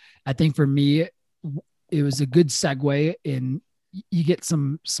said. I think for me, it was a good segue in. You get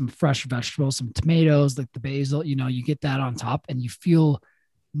some fresh vegetables, some tomatoes, like the basil, you get that on top, and you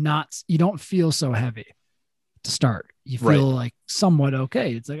don't feel so heavy to start. You feel like somewhat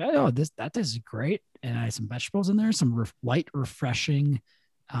okay. It's like, that tastes great. And I had some vegetables in there, some light, refreshing,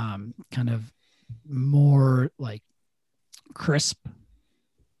 kind of more like crisp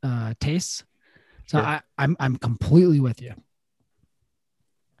tastes. So sure. I'm completely with you.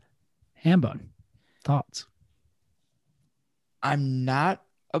 Hambone, thoughts? I'm not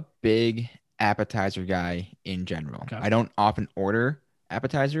a big appetizer guy in general. Okay. I don't often order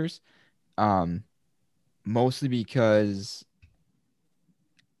appetizers, mostly because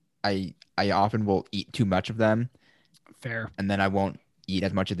I often will eat too much of them. Fair. And then I won't eat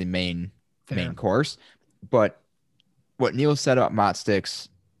as much of the main course. But what Neil said about mott sticks,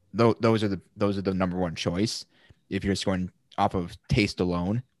 those are the number one choice if you're just going off of taste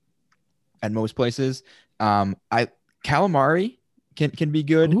alone at most places. Calamari can be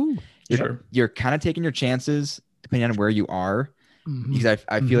good. Ooh, You're kind of taking your chances depending on where you are. Mm-hmm. Because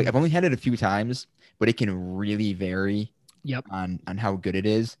I feel like I've only had it a few times, but it can really vary on how good it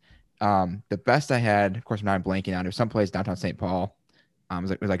is. The best I had, of course, I'm not blanking on, it was someplace downtown St. Paul.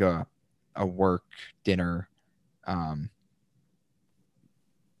 It was like a work dinner.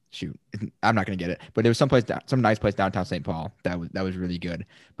 Shoot, I'm not gonna get it, but it was some nice place downtown St. Paul that was really good.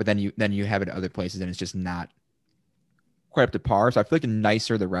 But then you have it at other places, and it's just not quite up to par. So I feel like the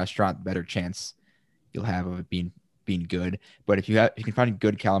nicer the restaurant, the better chance you'll have of it being good. But if you can find a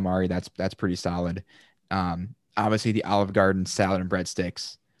good calamari, that's pretty solid. Obviously the Olive Garden salad and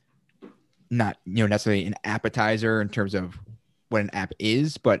breadsticks, not necessarily an appetizer in terms of what an app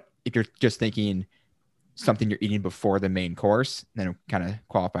is, but if you're just thinking something you're eating before the main course, then it'll kind of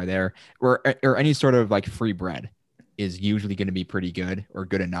qualify there. Or any sort of like free bread is usually going to be pretty good or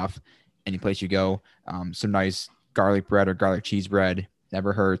good enough any place you go. Some nice garlic bread or garlic cheese bread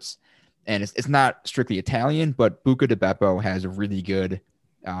never hurts. And it's not strictly Italian, but Buca di Beppo has a really good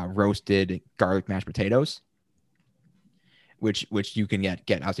roasted garlic mashed potatoes, which you can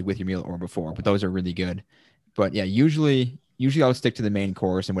get obviously with your meal or before, but those are really good. But yeah, usually I'll stick to the main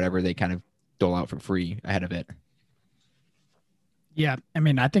course and whatever they kind of dole out for free ahead of it. Yeah, I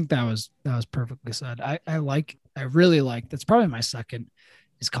mean, I think that was perfectly said. I really like, that's probably my second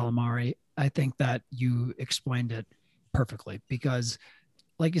is calamari. I think that you explained it perfectly because,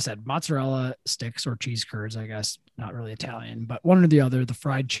 like you said, mozzarella sticks or cheese curds, I guess, not really Italian, but one or the other, the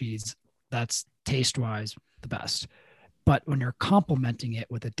fried cheese, that's taste-wise the best. But when you're complementing it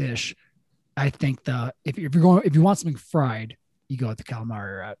with a dish, I think if you want something fried, you go with the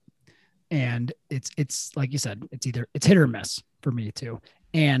calamari route. And it's like you said, it's hit or miss for me too.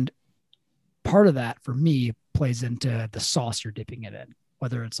 And part of that for me plays into the sauce you're dipping it in,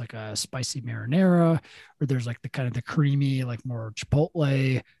 whether it's like a spicy marinara or there's like the kind of the creamy, like more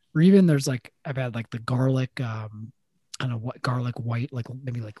chipotle, or even there's like, I've had like the garlic, kind of garlic white, like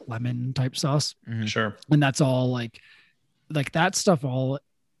maybe like lemon type sauce. Mm-hmm. Sure. And that's all like that stuff all,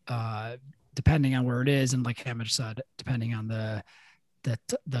 depending on where it is. And like Hamish said, depending on the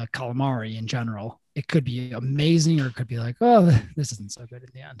calamari in general, it could be amazing or it could be like, oh, this isn't so good in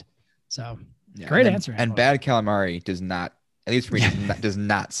the end. So great answer. And bad calamari does not, at least for me, does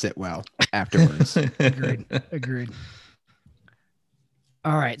not sit well afterwards. Agreed.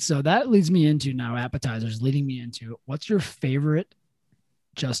 All right. So that leads me into now appetizers, leading me into what's your favorite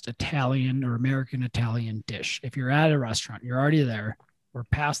just Italian or American Italian dish. If you're at a restaurant, you're already there. We're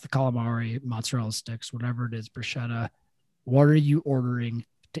past the calamari, mozzarella sticks, whatever it is, bruschetta. What are you ordering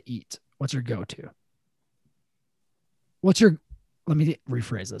to eat? What's your go-to? Let me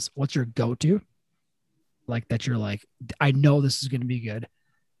rephrase this. What's your go-to? Like that you're like, I know this is going to be good.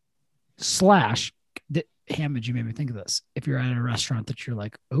 Hammond, you made me think of this. If you're at a restaurant that you're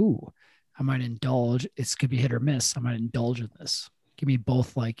like, oh, I might indulge. It could be hit or miss. I might indulge in this. Give me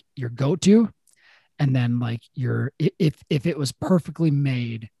both like your go-to and then like if it was perfectly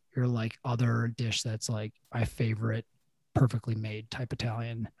made, your like other dish that's like my favorite perfectly made type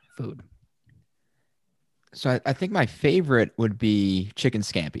Italian food. So I think my favorite would be chicken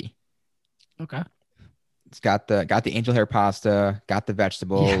scampi. Okay. It's got the angel hair pasta, got the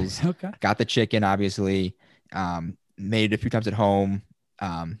vegetables, Yeah, okay. got the chicken, obviously. Made it a few times at home.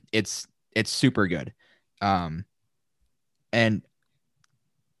 It's super good. And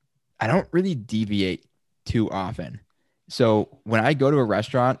I don't really deviate too often. So when I go to a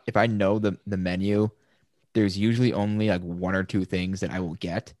restaurant, if I know the menu, there's usually only like one or two things that I will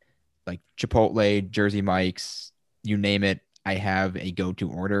get, like Chipotle, Jersey Mike's, you name it. I have a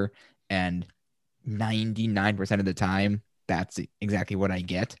go-to order, and 99% of the time, that's exactly what I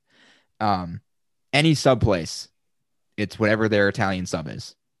get. Any sub place, it's whatever their Italian sub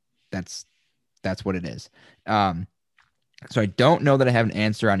is. That's what it is. So I don't know that I have an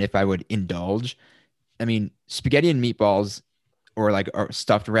answer on if I would indulge. I mean, spaghetti and meatballs or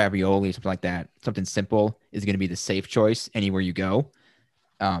stuffed ravioli, something like that, something simple is going to be the safe choice anywhere you go.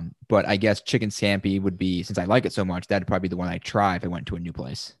 But I guess chicken scampi would be, since I like it so much, that'd probably be the one I try if I went to a new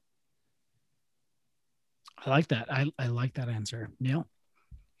place. I like that. I like that answer. Neil?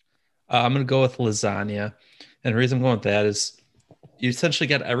 I'm going to go with lasagna. And the reason I'm going with that is you essentially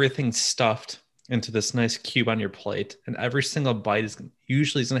get everything stuffed into this nice cube on your plate. And every single bite is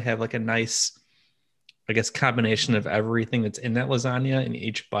usually going to have like a nice, I guess, combination of everything that's in that lasagna in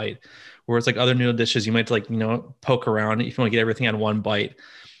each bite. Whereas like other noodle dishes, you might like, poke around if you want to get everything on one bite.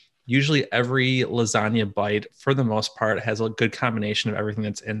 Usually every lasagna bite, for the most part, has a good combination of everything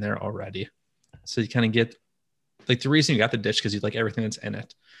that's in there already. So you kind of get, like, the reason you got the dish because you like everything that's in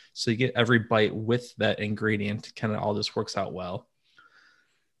it. So you get every bite with that ingredient, kind of all just works out well.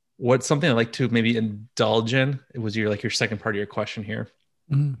 What's something I like to maybe indulge in? It was your second part of your question here.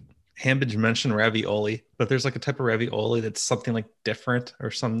 Mm-hmm. Hambidge mentioned ravioli, but there's like a type of ravioli that's something like different,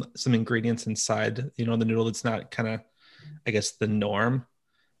 or some ingredients inside, the noodle that's not kind of, I guess, the norm.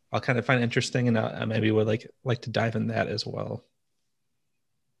 I'll kind of find interesting, and I maybe would like to dive in that as well.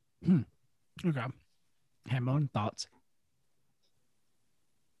 Okay. Hamon, thoughts?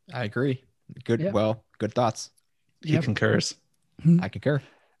 I agree. Good. Yeah. Well, good thoughts. He concurs. I concur.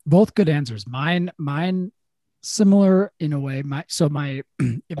 Both good answers. Mine similar in a way.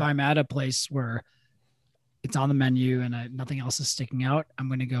 If I'm at a place where it's on the menu and nothing else is sticking out, I'm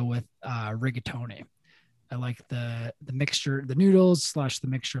going to go with rigatoni. I like the mixture, the noodles / the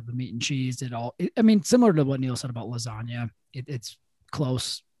mixture of the meat and cheese. Similar to what Neil said about lasagna. It's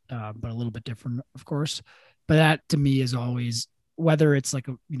close, but a little bit different, of course. But that to me is always, whether it's like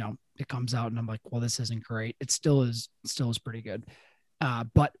it comes out and I'm like, well, this isn't great. It still is pretty good.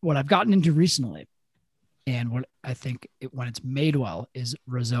 But what I've gotten into recently, and what I think when it's made well, is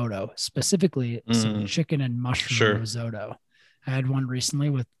risotto, specifically some chicken and mushroom risotto. I had one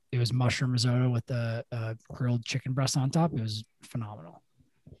recently it was mushroom risotto with the grilled chicken breast on top. It was phenomenal.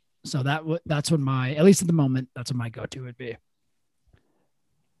 So that's what at least at the moment, that's what my go-to would be.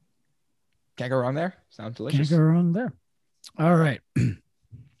 Can't go wrong there. Sounds delicious. Can't go wrong there. All right.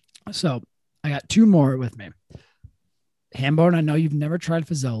 So I got two more with me. Hambone, I know you've never tried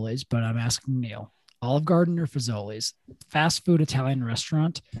Fazoli's, but I'm asking Neil. Olive Garden or Fazoli's? Fast food Italian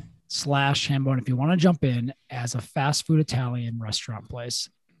restaurant / Hambone, if you want to jump in as a fast food Italian restaurant place.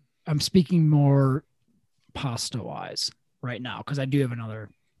 I'm speaking more pasta-wise right now, because I do have a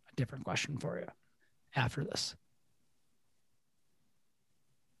different question for you after this.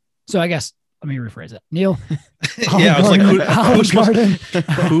 So I guess let me rephrase it. Neil. Yeah, I was like,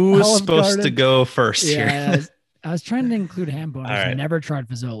 who's supposed to go first here? I was trying to include Hambone. I've never tried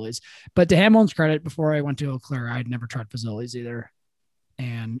Fazoli's, but to Hambone's credit, before I went to Eau Claire, I'd never tried Fazoli's either.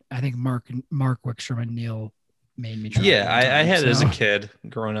 And I think Mark Wickstrom and Neil made me try. Yeah, I had it as a kid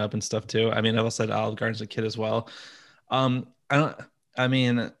growing up and stuff too. I mean, I also had Olive Garden as a kid as well. Nothing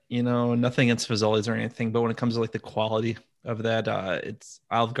against Fazoli's or anything, but when it comes to like the quality of that, it's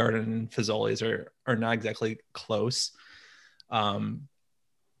Olive Garden and Fazoli's are not exactly close.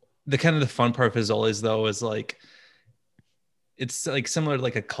 The kind of the fun part of Fazoli's though is like, it's like similar to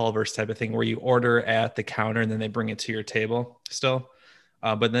like a Culver's type of thing where you order at the counter and then they bring it to your table still.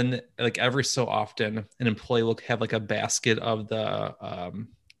 But then like every so often, an employee will have like a basket of the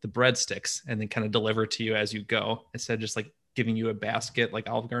breadsticks and then kind of deliver to you as you go instead of just like giving you a basket like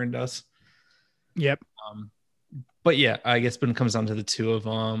Olive Garden does. Yep. But yeah, I guess when it comes down to the two of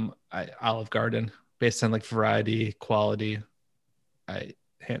them, Olive Garden based on like variety, quality,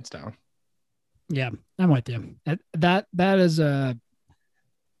 hands down. Yeah, I'm with you. That is a.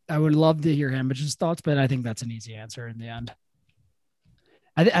 I would love to hear Hamich's thoughts, but I think that's an easy answer in the end.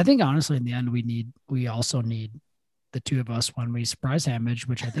 I think honestly, in the end, we also need the two of us when we surprise Hamich,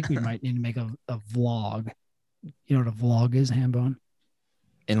 which I think we might need to make a vlog. You know what a vlog is, Hambone?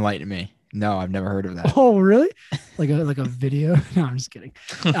 Enlighten me. No, I've never heard of that. Oh, really? Like a video? No, I'm just kidding.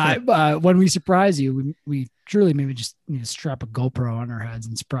 When we surprise you, we truly maybe just need to strap a GoPro on our heads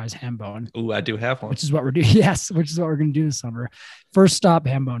and surprise Hambone. Ooh, I do have one. Which is what we're doing. Yes, which is what we're going to do this summer. First stop,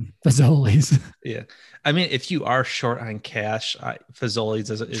 Hambone, Fazoli's. Yeah. I mean, if you are short on cash,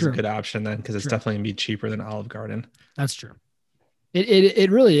 Fazoli's is a good option then, because it's definitely going to be cheaper than Olive Garden. That's true.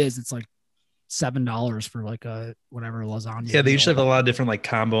 It really is. It's like $7 for like a whatever lasagna. Yeah, they usually have a lot of different like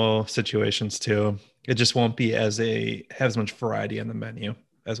combo situations too. It just won't be have as much variety on the menu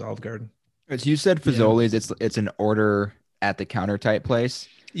as Olive Garden. As you said, Fazoli's, it's an order at the counter type place.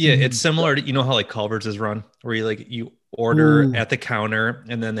 Yeah, it's similar to how like Culver's is run, where you order at the counter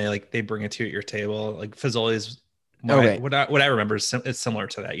and then they bring it to you at your table. Like Fazoli's, what I remember is it's similar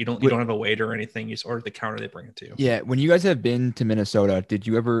to that. You don't have a waiter or anything. You just order at the counter, they bring it to you. Yeah, when you guys have been to Minnesota, did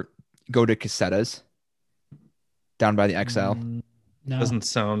you ever go to Casetta's down by the XL? No. Doesn't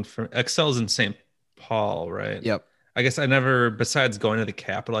sound from XL's in St. Paul, right? Yep. I guess I never, besides going to the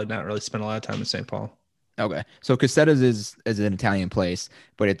capital, I'd not really spent a lot of time in St. Paul. Okay. So Casetta's is an Italian place,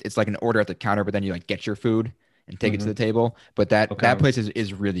 but it's like an order at the counter, but then you like get your food and take it to the table. But that place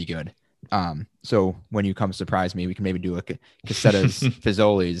is really good. So when you come surprise me, we can maybe do a Casetta's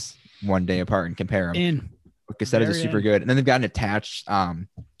Fazoli's one day apart and compare them. Casetta's is super good. And then they've got an attached,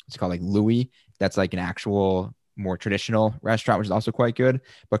 it's called like Louis. That's like an actual more traditional restaurant, which is also quite good.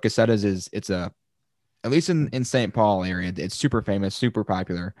 But Casetta's at least in St. Paul area, it's super famous, super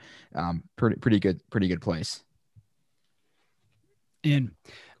popular. Pretty good place. Cool.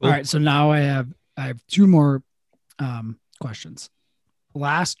 All right. So now I have two more questions.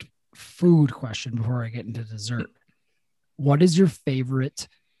 Last food question before I get into dessert. What is your favorite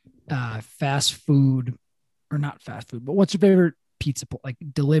fast food, or not fast food, but what's your favorite pizza, like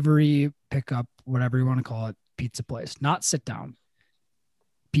delivery, pickup, whatever you want to call it, pizza place? Not sit down.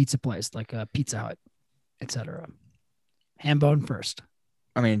 Pizza place, like a Pizza Hut, etc. Hambone first.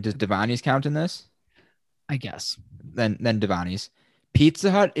 I mean, does Devani's count in this? I guess. Then Devani's.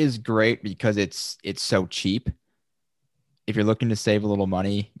 Pizza Hut is great because it's so cheap. If you're looking to save a little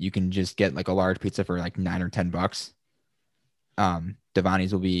money, you can just get like a large pizza for like $9 or $10.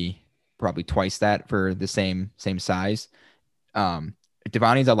 Devani's will be probably twice that for the same size.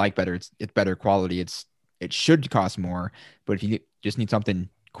 Devani's I like better. It's better quality. It should cost more, but if you just need something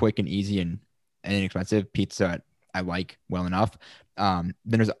quick and easy and inexpensive, Pizza Hut I like well enough. Then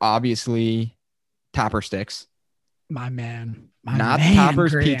there's obviously Topper Sticks. My man. Not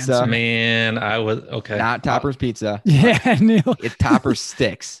Topper's Pizza. Answer. Man, I was okay. Not Topper's Pizza. Yeah, Neil. It's Topper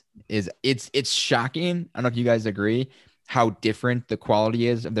Sticks. It's shocking. I don't know if you guys agree how different the quality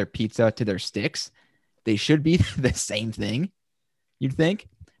is of their pizza to their sticks. They should be the same thing, you'd think,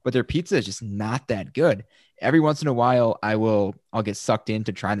 but their pizza is just not that good. Every once in a while, I'll get sucked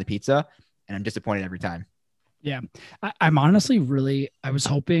into trying the pizza, and I'm disappointed every time. Yeah, I'm honestly I was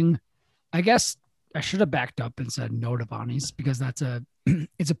hoping, I guess I should have backed up and said no to Devani's, because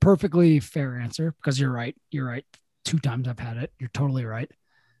it's a perfectly fair answer, because you're right. 2 times I've had it. You're totally right.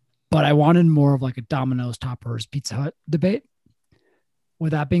 But I wanted more of like a Domino's, Topper's, Pizza Hut debate.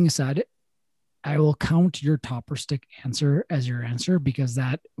 With that being said, I will count your Topper Stick answer as your answer, because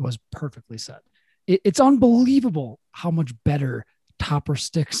that was perfectly said. It's unbelievable how much better Topper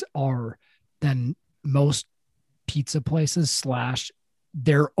Sticks are than most pizza places /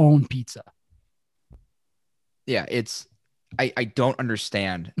 their own pizza. Yeah, I don't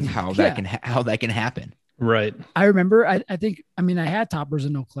understand how that can happen. Right. I remember, I had Toppers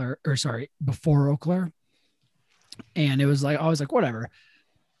in before Eau Claire. And it was like, I was like, whatever.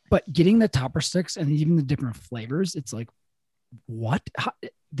 But getting the Topper Sticks and even the different flavors, it's like, what? How,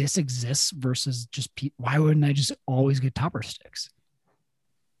 this exists versus just why wouldn't I just always get Topper Sticks?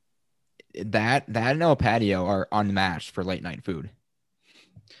 That and El Patio are unmatched for late night food.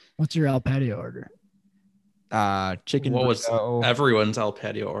 What's your El Patio order? Chicken. What burrito, was everyone's El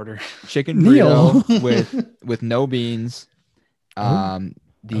Patio order? Chicken burrito with no beans. The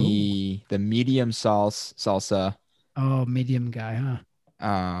medium salsa. Oh, medium guy, huh?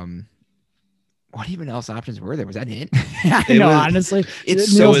 What even else options were there? Was that it? I It know, was- honestly.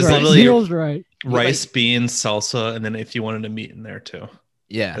 it's Neil's so- right. literally- Neil's right. Rice, beans, salsa, and then if you wanted a meat in there too.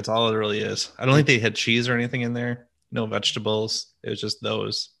 Yeah. That's all it really is. I don't think they had cheese or anything in there. No vegetables. It was just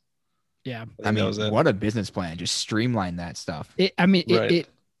those. Yeah. I I think that mean, was it. what a business plan. Just streamline that stuff. Right.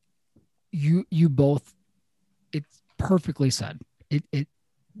 You both, it's perfectly said. It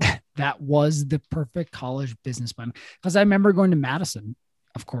that was the perfect college business plan. Because I remember going to Madison,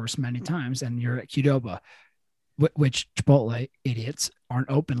 of course, many times, and you're at Qdoba, which Chipotle idiots aren't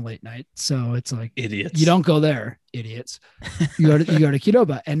open late night. So it's like, Idiots. you don't go there, idiots. You go to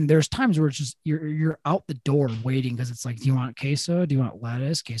Qdoba, and there's times where it's just you're out the door waiting because it's like, do you want queso? Do you want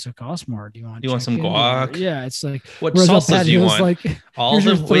lettuce? Queso costs more. Do you want some chicken? guac? Yeah, it's like What whereas salsas that do you was want? like, All here's of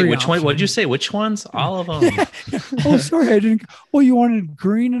your them. Wait, three which one? What'd you options. say? Which ones? All of them. Oh, sorry, I didn't. Oh, you wanted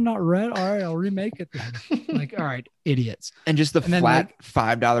green and not red? All right, I'll remake it then. Like, all right, idiots. And just the And then, flat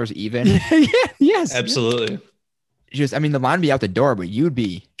 $5 even. Yeah, yes, Absolutely. Just, I mean, the line would be out the door, but you'd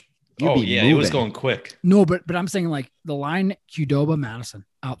be Oh be yeah, it was moving. going quick. No, but I'm saying like the line Qdoba Madison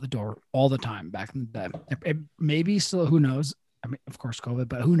out the door all the time back in the day. It maybe still, who knows? I mean, of course, COVID,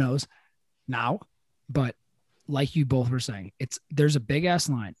 but who knows now? But like you both were saying, there's a big ass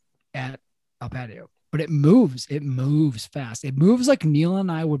line at El Patio, but it moves fast. It moves like Neil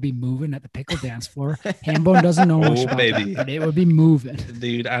and I would be moving at the pickle dance floor. Hambone doesn't know much Oh, about baby. that, but it would be moving.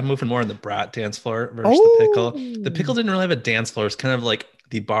 Dude, I'm moving more on the brat dance floor versus the pickle. The Oh. pickle didn't really have a dance floor. It's kind of like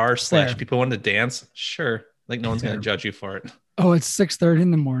the bar / Fair. people wanted to dance. Sure. Like no one's going Fair. to judge you for it. Oh, it's 6:30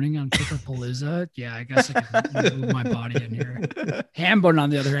 in the morning on Picklepalooza. Yeah, I guess I can move my body in here. Hambone, on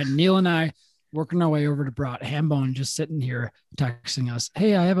the other hand, Neil and I working our way over to Brat. Hambone just sitting here texting us,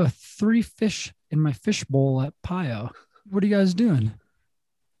 "Hey, I have 3 fish in my fish bowl at Pio. What are you guys doing?"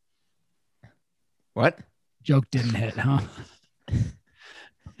 What? Joke didn't hit, huh?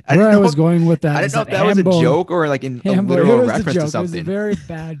 I Where didn't I know was if- going with that. I is didn't know if that was a Hambone- joke or like in a Hambone, literal it was a reference joke. to something. It was a very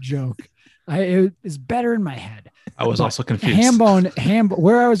bad joke. It is better in my head. I was But also confused. Hambone,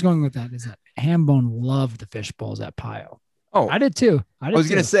 where I was going with that is that Hambone loved the fish bowls at Pio. Oh, I did too. I was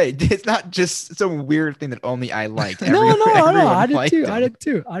gonna too. say it's not just some weird thing that only I liked. No, Everyone I did liked too.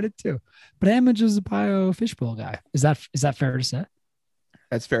 them. I did too. But Hamage is a Pio fishbowl guy. Is that fair to say?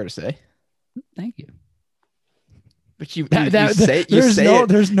 That's fair to say. Thank you. But you There's say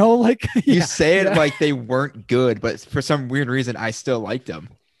no like you yeah, say it yeah, like they weren't good, but for some weird reason I still liked them.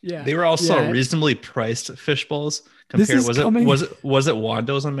 yeah. They were also Yeah. reasonably priced fish bowls This compared. is Was coming- it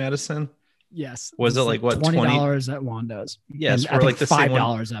Wando's on Madison? Yes. Was This it like, is what, $20 at Wando's? Yes, And I or think like the same one.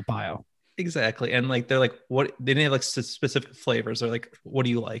 $5 at Pio. Exactly. And like they're like, what, they didn't have like specific flavors. They're like, what do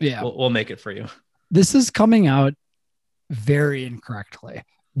you like? Yeah. We'll make it for you. This is coming out very incorrectly.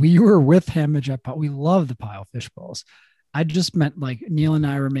 We were with Hamage at Pio. We love the Pio fish bowls. I just meant like Neil and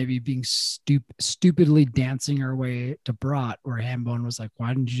I were maybe being stupidly dancing our way to Brat, where Hambone was like,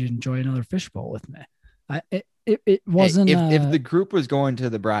 "Why didn't you enjoy another fish bowl with me?" It wasn't. If the group was going to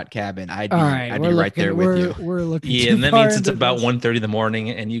the Brat cabin, I'd be all right, I'd we're be right looking- there we're- with you. We're looking. Yeah, too and that far means it's into about this. 1:30 in the morning,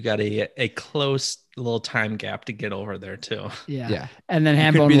 and you got a close little time gap to get over there too. Yeah. Yeah. And then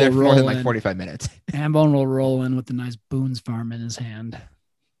You could Hambone be there will for more roll than like in. 45 minutes. Hambone will roll in with the nice Boone's Farm in his hand.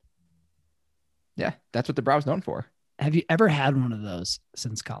 Yeah, that's what the Brat was known for. Have you ever had one of those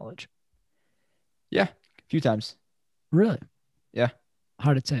since college? Yeah, a few times. Really? Yeah.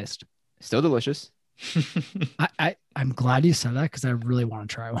 How'd it taste? Still delicious. I'm glad you said that because I really want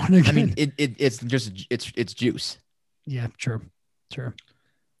to try one again. I mean, it's just it's juice. Yeah, true.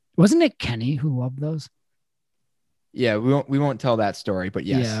 Wasn't it Kenny who loved those? Yeah, we won't tell that story, but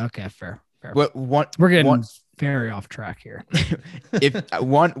yes. Yeah. Okay. Fair. But one We're getting one, very off track here. if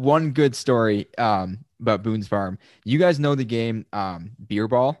one good story about Boone's Farm. You guys know the game Beer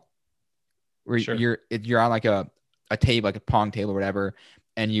Ball, where Sure. you're on like a table, like a pong table or whatever,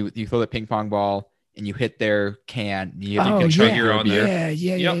 and you throw the ping pong ball and you hit their can. You can chug your own there.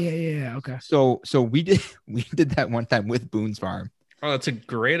 Yeah. Yep. Okay. So we did that one time with Boone's Farm. Oh, that's a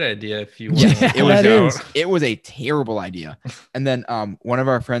great idea if you want Yeah, to it was that is. it was a terrible idea. And then one of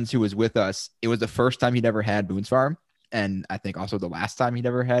our friends who was with us, it was the first time he'd ever had Boone's Farm, and I think also the last time he'd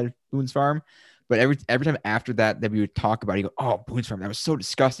ever had Boone's Farm. But every time after that we would talk about it, he'd go, "Oh, Boone's Farm, that was so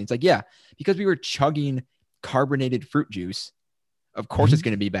disgusting." It's like, yeah, because we were chugging carbonated fruit juice. Of course it's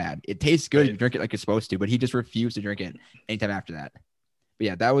going to be bad. It tastes good if you drink it like it's supposed to, but he just refused to drink it anytime after that. But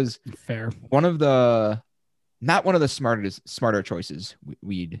yeah, that was Fair. not one of the smarter choices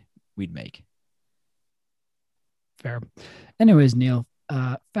we'd make. Fair. Anyways, Neil,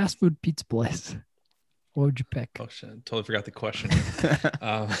 fast food pizza place. What would you pick? Oh shit! Totally forgot the question.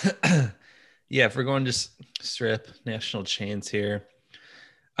 Yeah, if we're going just strip national chains here,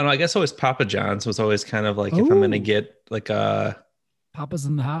 I don't know. I guess always Papa John's was always kind of like if I'm gonna Oh. get like a Papa's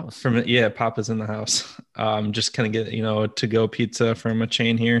in the house. from Papa's in the house. Just kind of get to go pizza from a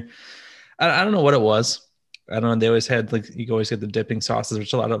chain here. I don't know what it was. I don't know. They always had like you always get the dipping sauces,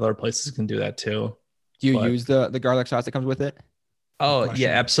 which a lot of other places can do that too. Do you But use the garlic sauce that comes with it? oh yeah, Question.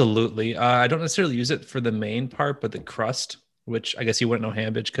 absolutely. I don't necessarily use it for the main part, but the crust, which I guess you wouldn't know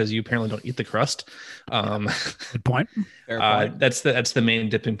Hambitch because you apparently don't eat the crust. Good point. Fair point. That's the main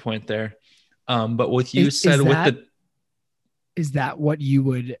dipping point there. But with you Is said with that- the Is that what you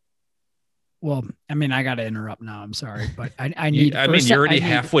would? Well, I mean, I got to interrupt now. I'm sorry, but I need. I mean, you're already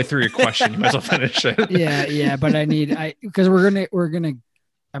halfway through your question. You might as well finish it. Yeah, but because we're gonna.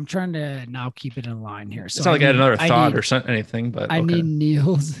 I'm trying to now keep it in line here. So It's not like I had another thought need- or something, anything, but I okay. need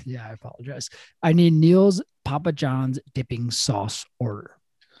Neil's. Yeah, I apologize. I need Neil's Papa John's dipping sauce order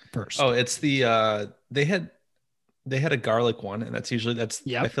first. Oh, it's the they had a garlic one, and that's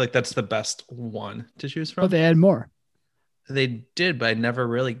Yep. I feel like that's the best one to choose from. But they had more. They did, but I never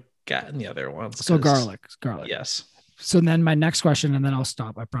really gotten the other ones. So 'cause- garlic. Yes. So then my next question, and then I'll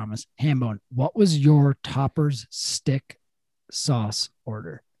stop. I promise. Hambone, what was your toppers stick sauce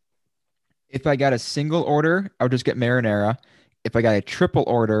order? If I got a single order, I would just get marinara. If I got a triple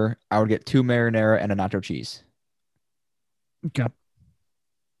order, I would get 2 marinara and a nacho cheese. Okay.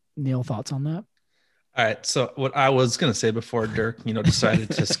 Neil, thoughts on that? All right. So what I was gonna say before Dirk, decided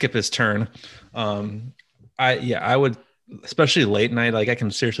to skip his turn, I would, especially late night, like I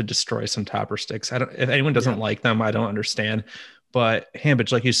can seriously destroy some topper sticks. If anyone doesn't like them, I don't understand. But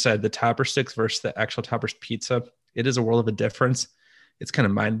Hambitch, like you said, the topper sticks versus the actual toppers pizza, it is a world of a difference. It's kind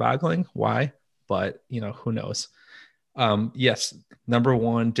of mind-boggling why, but who knows. Yes, number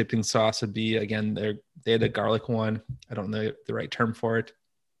one dipping sauce would be, again, they had a garlic one. I don't know the right term for it.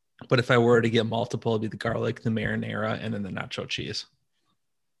 But if I were to get multiple, it'd be the garlic, the marinara, and then the nacho cheese.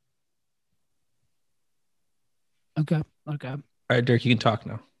 Okay. All right, Dirk, you can talk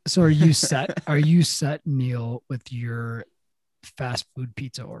now. So are you set? Are you set, Neil, with your fast food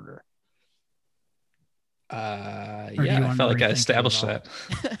pizza order? Yeah, do you I want felt to like I rethink it established at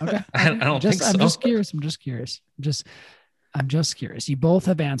that. Okay. I don't think so. I'm just curious. I'm just curious. You both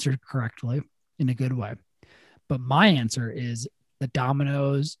have answered correctly in a good way. But my answer is the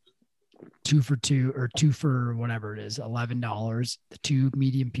Domino's 2 for $2 or 2 for whatever it is, $11, the 2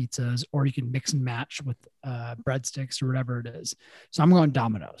 medium pizzas, or you can mix and match with breadsticks or whatever it is. So I'm going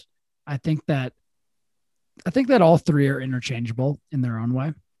Domino's. I think that all three are interchangeable in their own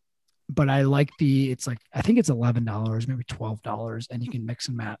way. But I like I think it's $11, maybe $12, and you can mix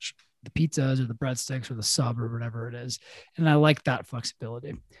and match the pizzas or the breadsticks or the sub or whatever it is. And I like that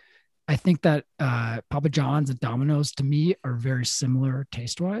flexibility. I think that Papa John's and Domino's to me are very similar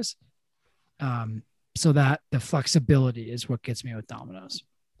taste wise. So that the flexibility is what gets me with Domino's. Do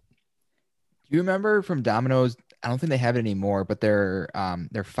you remember from Domino's? I don't think they have it anymore, but their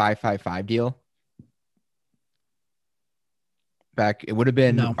 5-5-5 deal. Back, it would have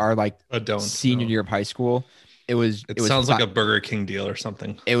been No. our I don't. senior year of high school. It was Sounds like a Burger King deal or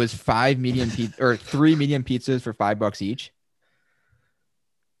something. It was 5 medium pizza or 3 medium pizzas for $5 each.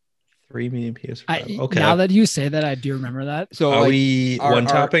 3 medium pizzas. Okay. Now that you say that, I do remember that. So are we one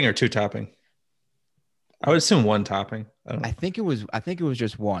our- topping or 2 topping? I would assume 1 topping. I don't know. I think it was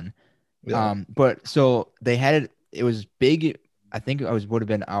just one. Yeah. But so they had it. It was big. I think would have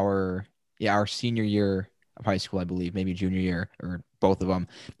been our senior year of high school, I believe, maybe junior year or both of them.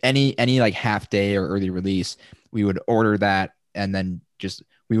 Any like half day or early release, we would order that, and then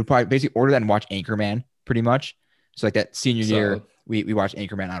we would probably basically order that and watch Anchorman pretty much. So like that senior year, we watched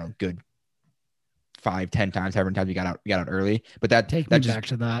Anchorman. I don't know, good 5-10 times, however many times we got out early. But that Take me just back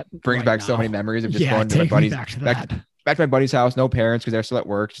to that. brings right back so now. many memories of just Yeah, going to my take me buddies back to that. back to my buddy's house, no parents because they're still at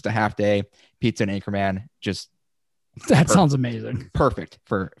work, just a half day, pizza and Anchorman, just That sounds amazing. perfect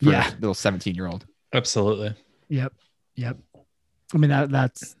for Yeah. a little 17-year-old. Absolutely. Yep. I mean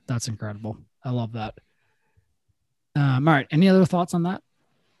that's incredible. I love that. All right. Any other thoughts on that?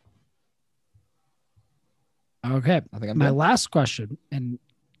 Okay. I think I'm My done. last question, and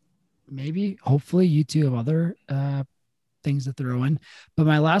maybe hopefully you two have other things to throw in, but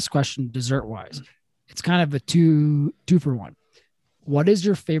my last question, dessert wise, it's kind of a two for one. What is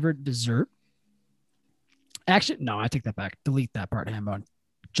your favorite dessert? Actually, no, I take that back. Delete that part, Hambone.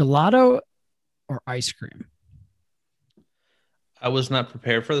 Gelato or ice cream? I was not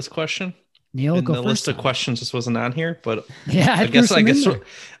prepared for this question. Neil, And go the first. list of questions just wasn't on here, but Yeah, I guess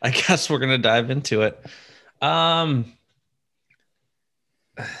we're gonna dive into it. I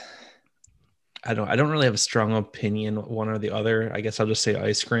don't really have a strong opinion one or the other. I guess I'll just say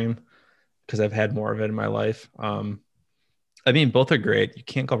ice cream because I've had more of it in my life. I mean, both are great. You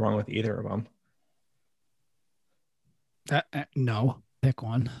can't go wrong with either of them. No, pick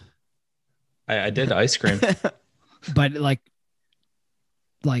one. I did ice cream. But like,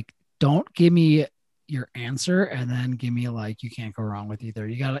 don't give me your answer and then give me like you can't go wrong with either.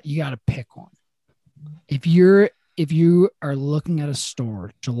 You gotta pick one. If you are looking at a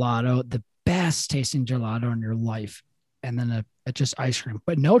store, gelato, the best tasting gelato in your life, and then a just ice cream,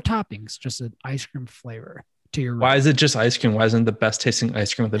 but no toppings, just an ice cream flavor to your. Why is it just ice cream? Why isn't the best tasting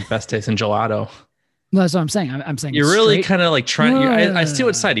ice cream with the best tasting gelato? No, that's what I'm saying. I'm saying you're really kind of like trying. I see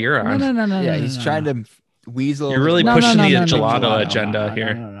what side you're on. No. Yeah, he's trying to weasel. You're really pushing the gelato agenda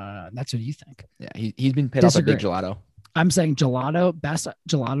here. No. That's what you think. Yeah, he's been paid off a big gelato. I'm saying gelato, best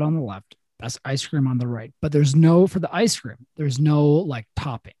gelato on the left, best ice cream on the right. But there's no, for the ice cream, there's no like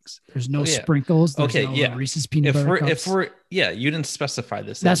toppings. There's no sprinkles. There's no Reese's peanut butter cups. If we're you didn't specify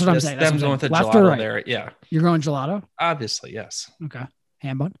this. That's what I'm saying. I'm going with the gelato there. Yeah. You're going gelato? Obviously, yes. Okay.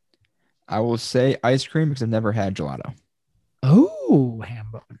 Ham bun? I will say ice cream because I've never had gelato. Oh, ham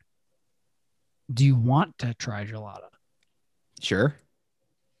bun. Do you want to try gelato? Sure.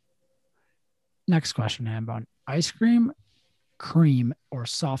 Next question, ham bun. Ice cream, cream, or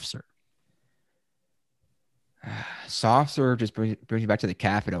soft serve? Soft serve just brings you back to the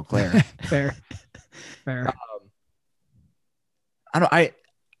cafe at Eau Claire. Fair. I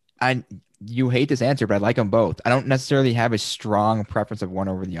don't. You hate this answer, but I like them both. I don't necessarily have a strong preference of one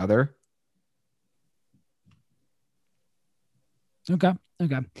over the other. Okay.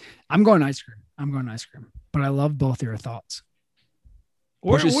 I'm going ice cream. But I love both your thoughts.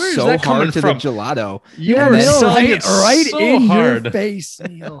 Where is so that hard to from? The gelato. Yeah, right so in hard. Your face,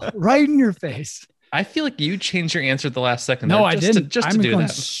 Neil. Right in your face. I feel like you changed your answer at the last second. No, I didn't. I'm going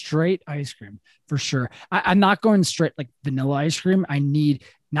straight ice cream for sure. I'm not going straight like vanilla ice cream. I need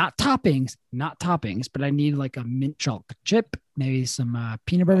not toppings, but I need like a mint chocolate chip, maybe some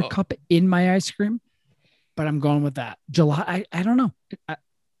peanut butter cup in my ice cream. But I'm going with that. Gelato. I don't know.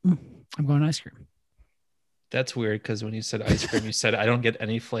 I'm going ice cream. That's weird because when you said ice cream, you said I don't get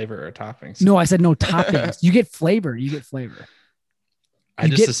any flavor or toppings. No, I said no toppings. You get flavor. I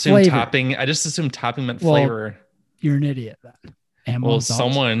just assumed topping meant flavor. You're an idiot then.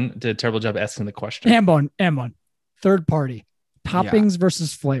 Someone did a terrible job asking the question. Ambon. Third party. Toppings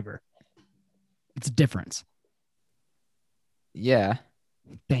versus flavor. It's a difference. Yeah.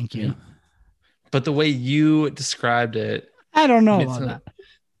 Thank you. But the way you described it, I don't know about that.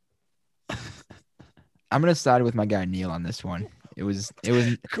 I'm gonna side with my guy Neil on this one. It was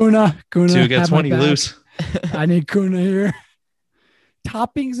Kuna. 2 against 1, you lose. I need Kuna here.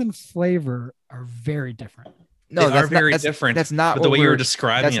 Toppings and flavor are very different. No, they are very different. That's not the way you were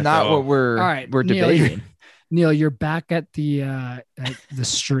describing it. That's not what we're debating. Neil, you're back at the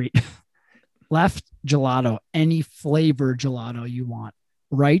street. Left, gelato, any flavor gelato you want.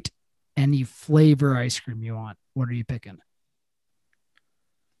 Right, any flavor ice cream you want. What are you picking?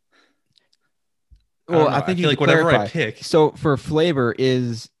 Well, I think feel like whatever I pick. So for flavor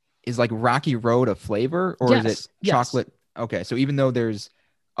is like Rocky Road a flavor or is it chocolate? Yes. Okay, so even though there's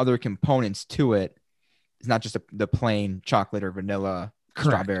other components to it, it's not just the plain chocolate or vanilla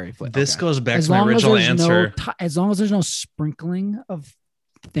strawberry flavor. This goes back to my original answer. As long as there's no sprinkling of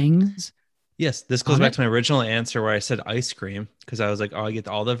things. Yes, this goes back to my original answer where I said ice cream because I was like, I get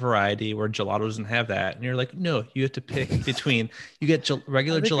all the variety where gelato doesn't have that. And you're like, no, you have to pick between, you get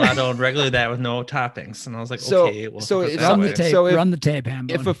regular gelato and regular that with no toppings. And I was like, okay, well, so run the tape, Ham.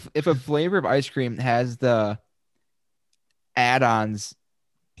 If a flavor of ice cream has the add-ons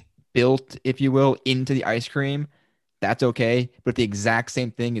built, if you will, into the ice cream, that's okay. But the exact same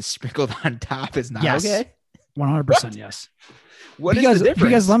thing is sprinkled on top is not okay. 100% yes. What is the difference?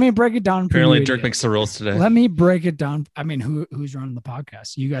 Because let me break it down. Apparently, Dirk makes the rules today. Let me break it down. I mean, who's running the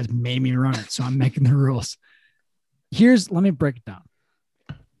podcast? You guys made me run it, so I'm making the rules. Let me break it down.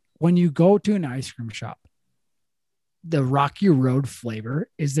 When you go to an ice cream shop, the Rocky Road flavor,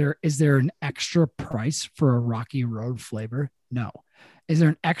 is there an extra price for a Rocky Road flavor? No. Is there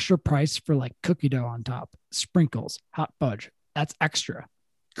an extra price for like cookie dough on top, sprinkles, hot fudge? That's extra,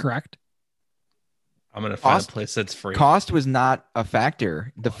 correct? I'm going to find a place that's free. Cost was not a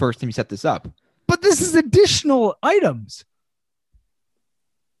factor the first time you set this up. But this is additional items.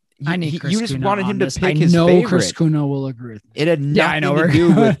 You just wanted him to pick his favorite. I know Chris Kuna will agree with me. It had nothing to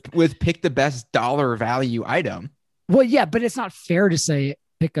do with pick the best dollar value item. Well, yeah, but it's not fair to say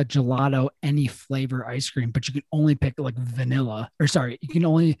pick a gelato, any flavor ice cream, but you can only pick like vanilla. You can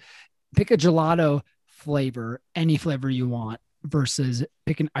only pick a gelato flavor, any flavor you want. Versus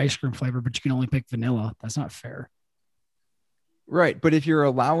pick an ice cream flavor, but you can only pick vanilla. That's not fair. Right, but if you're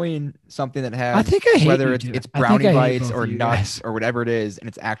allowing something that has, I think I hate whether you it's two. it's I think brownie I hate bites both or of you nuts guys. or whatever it is, and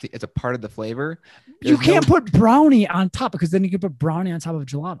it's a part of the flavor. You there's can't no- put brownie on top because then you can put brownie on top of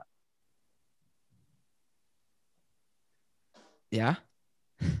gelato. Yeah,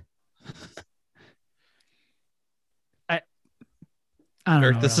 I don't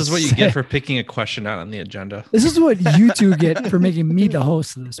Eric, know. this is what you get for picking a question out on the agenda. This is what you two get for making me the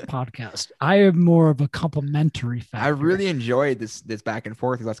host of this podcast. I am more of a complimentary factor. I really enjoyed this back and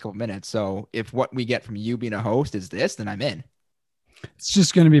forth the last couple minutes. So if what we get from you being a host is this, then I'm in. It's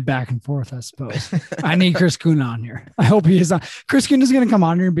just going to be back and forth, I suppose. I need Chris Kuhn on here. I hope he is on. Chris Kuhn is going to come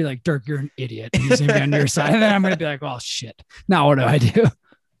on here and be like, Dirk, you're an idiot. And he's going to be on your side. And then I'm going to be like, oh, shit. Now what do I do?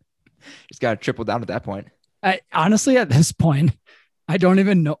 Just got to triple down at that point. Honestly, at this point, I don't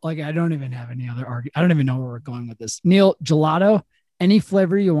even know. Like, I don't even have any other argument. I don't even know where we're going with this. Neil, gelato, any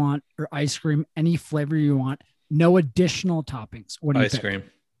flavor you want, or ice cream, any flavor you want. No additional toppings. What do you Ice pick? cream.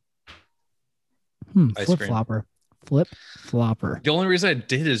 Ice Flip cream. flopper. Flip flopper. The only reason I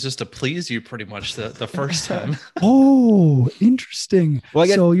did is just to please you pretty much the first time. Oh, interesting. Well, I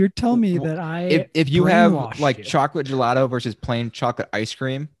guess- so you're telling me that If you have brainwashed like you. chocolate gelato versus plain chocolate ice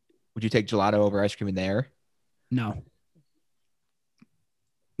cream, would you take gelato over ice cream in there? No.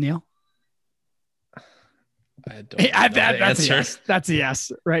 Neil? I don't know the That's a answer. yes. That's a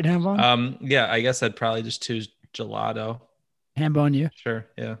yes. Right, Hambone? Yeah, I guess I'd probably just choose gelato. Hambone, you? Sure,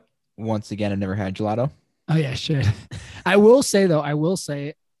 yeah. Once again, I've never had gelato. Oh, yeah, shit. I will say,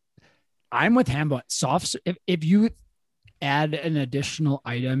 I'm with Hambone. If you add an additional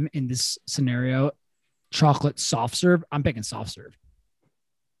item in this scenario, chocolate soft serve, I'm picking soft serve.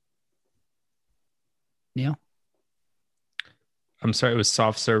 Neil? I'm sorry, it was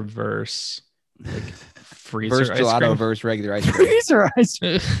soft serve versus like freezer Versus ice gelato cream. versus regular ice cream. Freezer ice.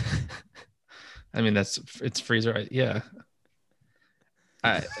 I mean, it's freezer. Yeah.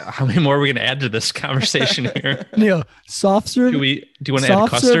 How many more are we going to add to this conversation here? Neil, soft serve. Do you want to add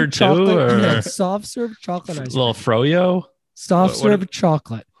soft custard serve too, chocolate, or yeah, soft serve chocolate a ice little cream. froyo? Soft what- serve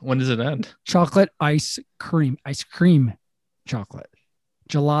chocolate. When does it end? Chocolate ice cream chocolate,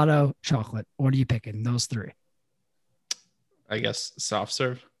 gelato chocolate. What are you picking? Those three. I guess soft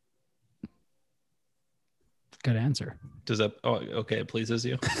serve. Good answer. Does that? Oh, okay. It pleases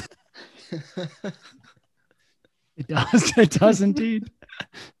you. It does. It does indeed.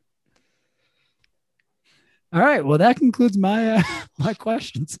 All right. Well, that concludes my my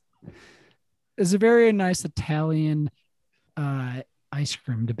questions. It's a very nice Italian ice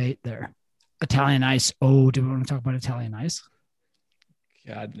cream debate there. Italian ice. Oh, do we want to talk about Italian ice?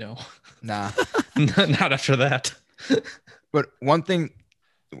 God no, Nah. not after that. But one thing,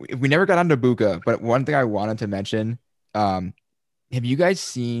 we never got onto Buka, but one thing I wanted to mention, have you guys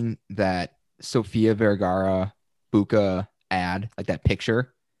seen that Sofia Vergara Buka ad, like that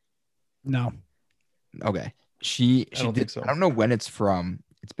picture? No. Okay. She I don't think so. I don't know when it's from.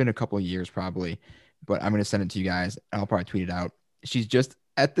 It's been a couple of years probably, but I'm going to send it to you guys. I'll probably tweet it out. She's just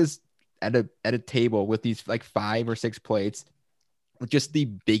at a table with these like 5 or 6 plates with just the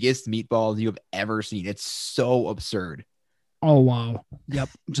biggest meatballs you have ever seen. It's so absurd. Oh wow. Yep.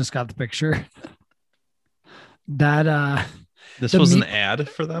 Just got the picture. That This The was an meat- ad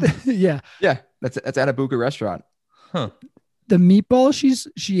for them. yeah. Yeah, that's at a Buka restaurant. Huh. The meatball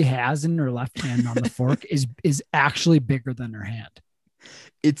she has in her left hand on the fork is actually bigger than her hand.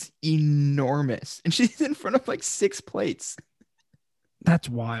 It's enormous. And she's in front of like 6 plates. That's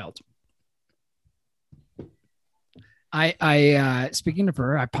wild. I speaking of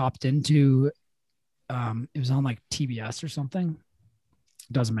her, I popped into it was on like TBS or something.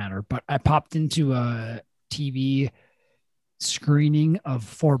 Doesn't matter, but I popped into a TV screening of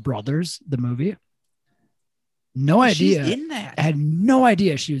Four Brothers, the movie. No idea. She's in that. I had no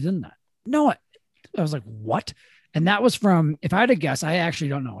idea she was in that. No, I was like, what? And that was from, if I had to guess, I actually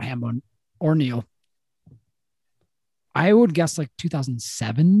don't know, Hambone or Neil. I would guess like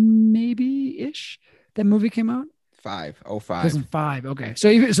 2007, maybe ish. That movie came out. 5. 2005. Okay, so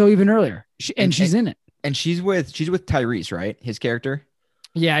even earlier, she's in it. And she's with Tyrese, right? His character.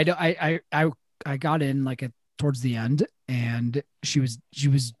 Yeah, I got in like towards the end, and she was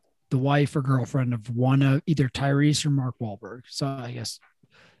the wife or girlfriend of one of either Tyrese or Mark Wahlberg. So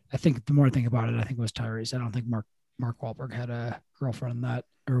I think the more I think about it, I think it was Tyrese. I don't think Mark Wahlberg had a girlfriend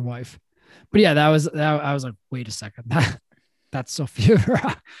or wife. But yeah, that was I was like, wait a second, that's Sophia.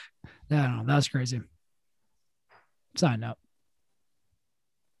 I don't know, that's crazy. Side note.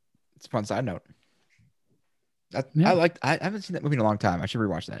 It's a fun side note. Yeah. I haven't seen that movie in a long time. I should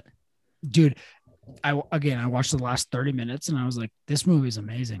rewatch that. Dude, I watched the last 30 minutes and I was like, this movie is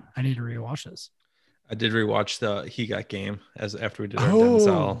amazing. I need to rewatch this. I did rewatch the He Got Game as after we did our Oh.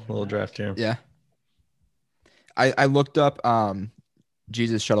 Denzel little draft here. Yeah. I looked up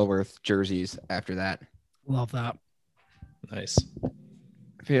Jesus Shuttleworth jerseys after that. Love that. Nice.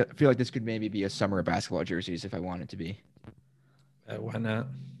 I feel like this could maybe be a summer basketball jerseys if I want it to be. Why not?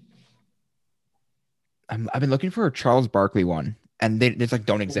 I've been looking for a Charles Barkley one, and they just like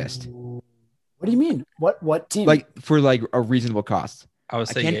don't exist. What do you mean? What team? Like for like a reasonable cost. I was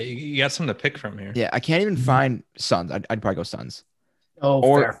I saying, can't- you got something to pick from here. Yeah, I can't even find Suns. I'd probably go Suns oh,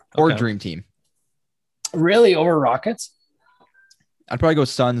 fair. or Okay. Dream Team. Really over Rockets? I'd probably go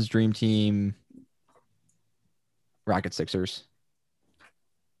Suns, Dream Team, Rocket Sixers.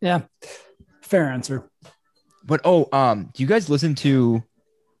 Yeah, fair answer. But do you guys listen to?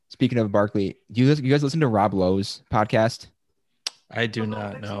 Speaking of Barkley, do you guys listen to Rob Lowe's podcast? I do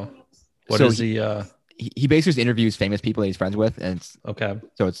not know. What So is the He basically just interviews famous people that he's friends with, and okay.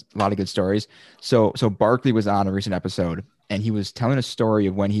 so it's a lot of good stories. So Barkley was on a recent episode, and he was telling a story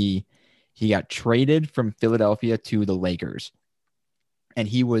of when he got traded from Philadelphia to the Lakers, and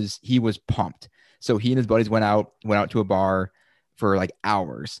he was pumped. So he and his buddies went out to a bar for like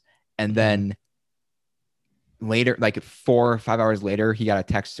hours, and then later, like 4 or 5 hours later, he got a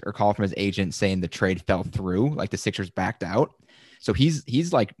text or call from his agent saying the trade fell through, like the Sixers backed out. So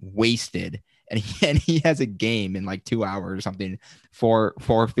he's like wasted, and he has a game in like 2 hours or something for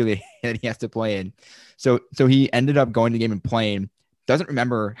Philly that he has to play in. So he ended up going to the game and playing. Doesn't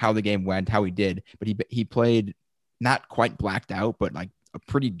remember how the game went, how he did, but he played not quite blacked out, but like a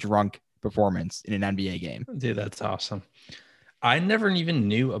pretty drunk performance in an NBA game. Dude, that's awesome. I never even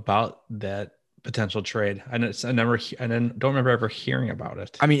knew about that potential trade. I don't remember ever hearing about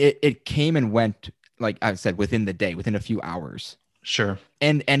it. I mean, it came and went, like I said, within the day, within a few hours. Sure.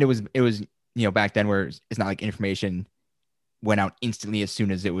 And it was back then where it's not like information went out instantly as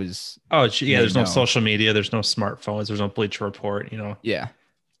soon as it was. Oh, yeah. There's no No. social media. There's no smartphones. There's no Bleacher Report. Yeah,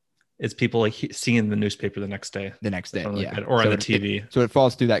 It's people like seeing the newspaper the next day. the next day. Something Yeah, like that, or So on the it- TV. so it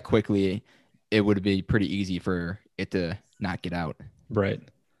falls through that quickly. It would be pretty easy for it to not get out. Right.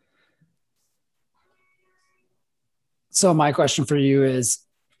 So my question for you is,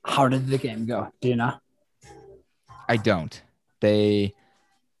 how did the game go? Do you know? I don't. They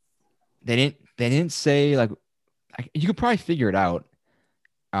didn't say like. You could probably figure it out,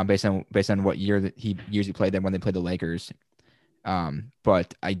 based on what year that he usually played them when they played the Lakers.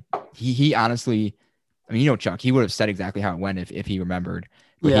 But he honestly, I mean, Chuck, he would have said exactly how it went if he remembered.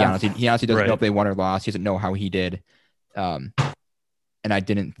 But Yeah. he honestly doesn't Right. know if they won or lost. He doesn't know how he did. And I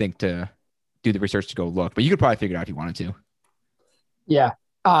didn't think to do the research to go look, but you could probably figure it out if you wanted to. Yeah.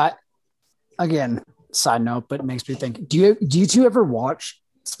 Again, side note, but it makes me think. Do you two ever watch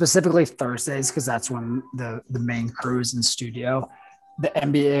specifically Thursdays, because that's when the main crew is in studio, the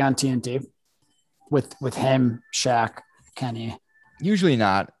NBA on TNT with him, Shaq, Kenny? Usually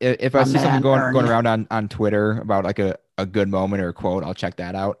not. If I My see something man, going Ernie. around on Twitter about like a good moment or a quote, I'll check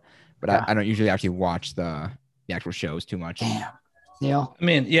that out. But Yeah. I don't usually actually watch the actual shows too much. Damn, Neil. I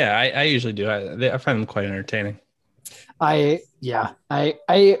mean, yeah, I usually do. I find them quite entertaining. I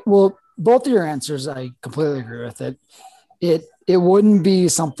well, both of your answers, I completely agree with it. It wouldn't be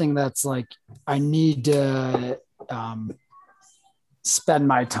something that's like I need to spend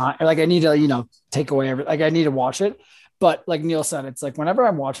my time, like I need to take away I need to watch it. But like Neil said, it's like whenever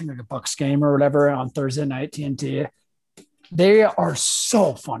I'm watching like a Bucks game or whatever on Thursday night TNT, they are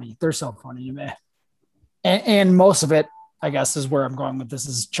so funny. They're so funny to me, and most of it, I guess, is where I'm going with this.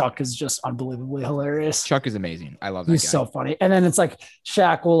 Is Chuck is just unbelievably hilarious. Chuck is amazing. I love that He's guy. so funny. And then it's like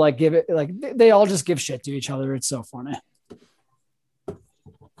Shaq will like give it, like they all just give shit to each other. It's so funny.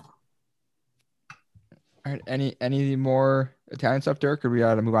 All right. Any more Italian stuff, Dirk, or we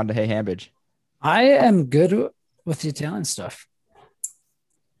got to move on to Hey Hambidge? I am good with the Italian stuff.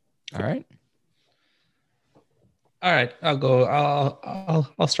 All right. All right, I'll go.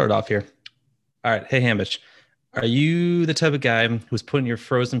 I'll start off here. All right, hey Hamish, are you the type of guy who's putting your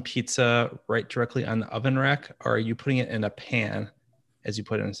frozen pizza right directly on the oven rack, or are you putting it in a pan as you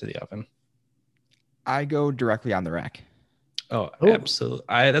put it into the oven? I go directly on the rack. Oh, Ooh. absolutely.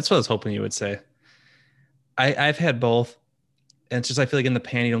 That's what I was hoping you would say. I've had both, and it's just I feel like in the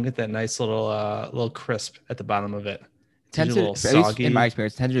pan you don't get that nice little crisp at the bottom of it. It's Tends usually to, a at little least soggy. in my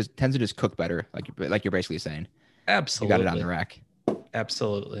experience, tends to just cook better, like you're basically saying. You Absolutely, got it on the rack.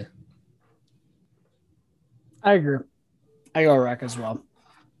 absolutely. I agree. I go rack as well.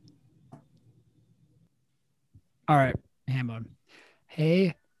 All right, Hambone.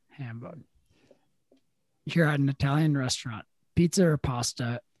 Hey, Hambone. You're at an Italian restaurant, pizza or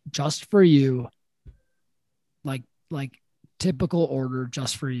pasta, just for you. Like typical order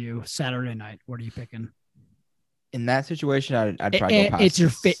just for you Saturday night, what are you picking? In that situation, I'd probably go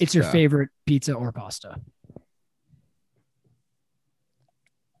pasta. It's your favorite pizza or pasta.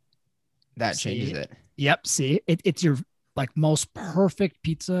 That changes it. Yep. See, it's your like most perfect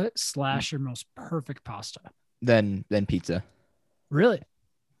pizza / your most perfect pasta. Then pizza. Really?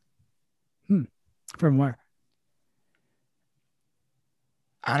 From where?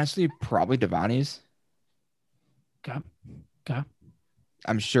 Honestly, probably Devani's. Okay.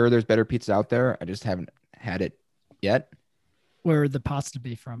 I'm sure there's better pizza out there. I just haven't had it yet. Where would the pasta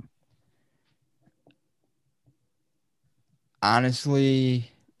be from? Honestly,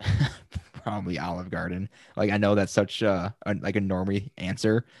 probably Olive Garden. Like I know that's such a normie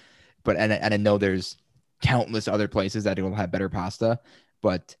answer, but and I know there's countless other places that will have better pasta.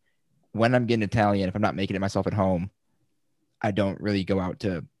 But when I'm getting Italian, if I'm not making it myself at home, I don't really go out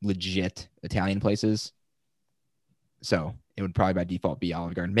to legit Italian places. So it would probably by default be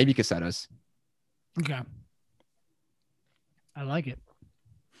Olive Garden, maybe Casetta's. Okay. I like it.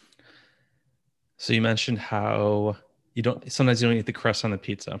 So you mentioned how sometimes you don't eat the crust on the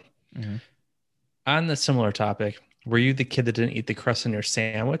pizza. Mm-hmm. On the similar topic, were you the kid that didn't eat the crust on your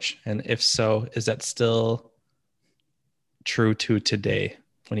sandwich? And if so, is that still true to today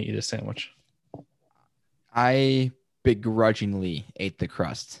when you eat a sandwich? I begrudgingly ate the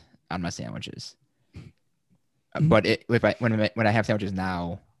crust on my sandwiches. But when I have sandwiches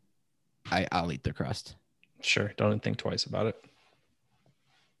now, I'll eat the crust. Sure. Don't even think twice about it.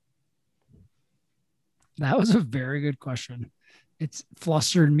 That was a very good question. It's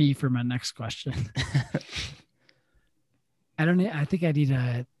flustered me for my next question. I think I need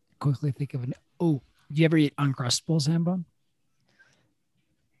to quickly think of do you ever eat Uncrustables, Hambone?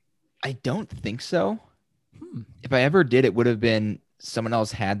 I don't think so. If I ever did, it would have been someone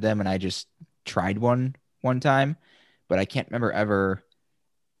else had them and I just tried one time, but I can't remember ever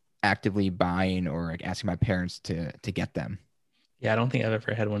actively buying or like asking my parents to get them. Yeah, I don't think I've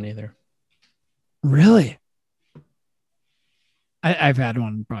ever had one either. Really? I've had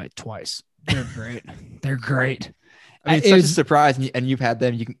one probably twice. They're great. They're great. I mean, it's such a surprise, and you've had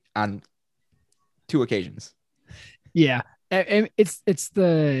them on 2 occasions. Yeah, it's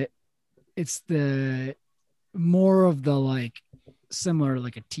the more of the like similar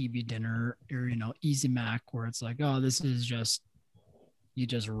like a TV dinner or Easy Mac where it's like, oh, this is just you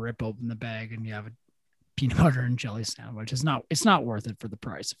just rip open the bag and you have a peanut butter and jelly sandwich. It's not worth it for the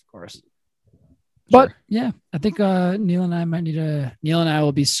price, of course. But Sure. yeah, I think Neil and I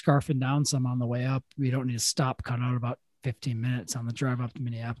will be scarfing down some on the way up. We don't need to stop, cut out about 15 minutes on the drive up to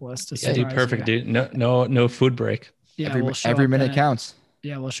Minneapolis. Dude, perfect, dude. No food break. Yeah, every minute counts.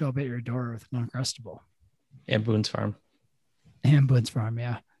 Yeah, we'll show up at your door with an Uncrustable. And Boone's Farm.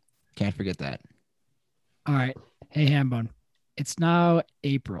 Yeah. Can't forget that. All right. Hey, Hambone. It's now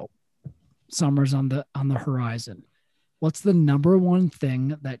April. Summer's on the horizon. What's the number one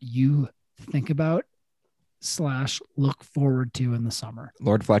thing that you think about / look forward to in the summer?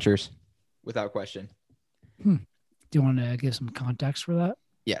 Lord Fletcher's, without question. Do you want to give some context for that?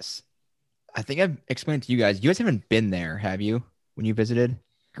 Yes. I think I've explained to you guys. You guys haven't been there, have you, when you visited?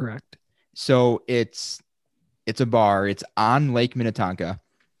 Correct. So it's a bar. It's on Lake Minnetonka.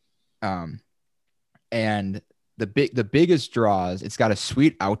 And the biggest draws, it's got a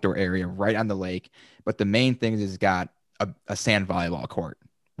sweet outdoor area right on the lake. But the main thing is it's got a sand volleyball court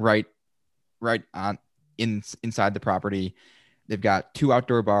right on inside the property. They've got 2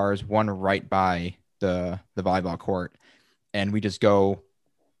 outdoor bars, one right by the volleyball court. And we just go,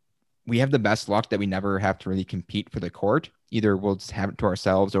 we have the best luck that we never have to really compete for the court. Either we'll just have it to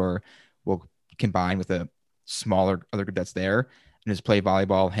ourselves or we'll combine with a smaller other group that's there and just play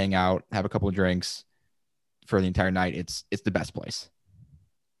volleyball, hang out, have a couple of drinks for the entire night. It's the best place.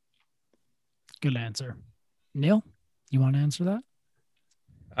 Good answer. Neil, you want to answer that?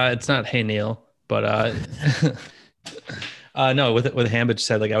 It's not Hey Neil, but no, with Hambage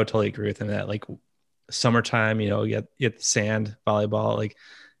said, like I would totally agree with him that like summertime, you get the sand volleyball, like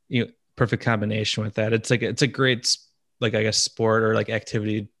perfect combination with that. It's a great like I guess sport or like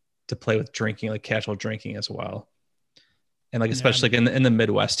activity to play with drinking, like casual drinking as well. And like especially like in the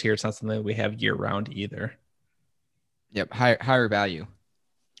Midwest here, it's not something that we have year round either. Yep, higher value.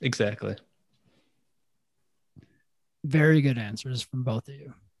 Exactly. Very good answers from both of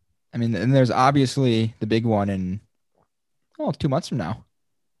you. I mean, and there's obviously the big one in 2 months from now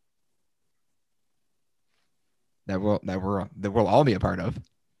that we'll all be a part of.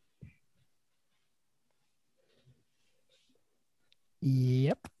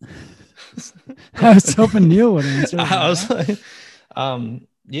 Yep. I was hoping Neil would answer. I was like,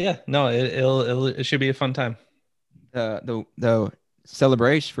 yeah, no, it should be a fun time. the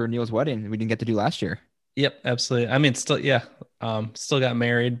celebration for Neil's wedding we didn't get to do last year. Yep, absolutely. I mean, still, yeah, still got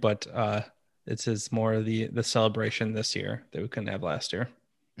married, but this is more the celebration this year that we couldn't have last year.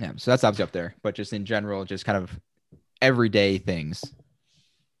 Yeah, so that's obviously up there, but just in general, just kind of everyday things.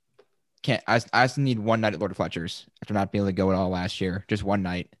 I just need one night at Lord of Fletcher's after not being able to go at all last year. Just one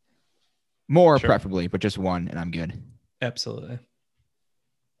night, more Sure. preferably, but just one, and I'm good. Absolutely.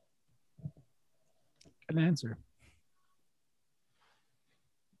 Good answer.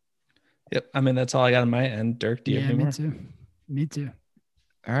 Yep. I mean, that's all I got on my end. Dirk, do you have any me more? too. Me too.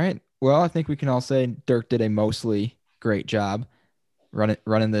 All right. Well, I think we can all say Dirk did a mostly great job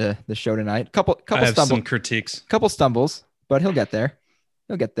running the show tonight. Couple I have some critiques. Couple stumbles, but he'll get there.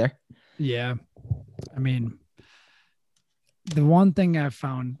 He'll get there. Yeah. I mean, the one thing I've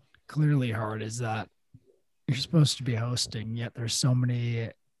found clearly hard is that you're supposed to be hosting, yet there's so many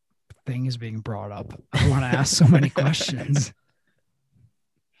things being brought up. I want to ask so many questions.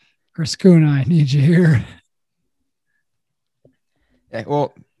 Chris Kuna, I need you here. Yeah,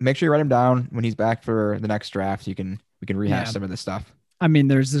 well, make sure you write him down when he's back for the next draft. We can rehash some of this stuff. I mean,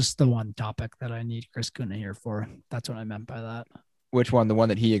 there's just the one topic that I need Chris Kuna here for. That's what I meant by that. Which one? The one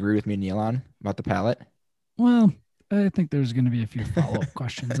that he agreed with me and Neil on about the palette? Well, I think there's going to be a few follow-up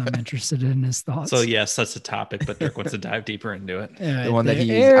questions. I'm interested in his thoughts. So yes, that's a topic, but Dirk wants to dive deeper into it. The one that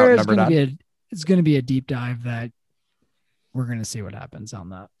he's outnumbered on. It's going to be a deep dive that we're going to see what happens on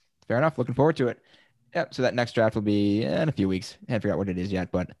that. Fair enough. Looking forward to it. Yep. So that next draft will be in a few weeks. I haven't figured out what it is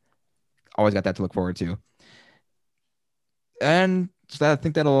yet, but always got that to look forward to. And so I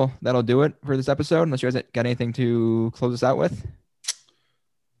think that'll do it for this episode. Unless you guys got anything to close us out with.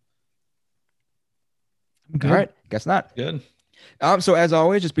 Good. All right. Guess not. Good. So as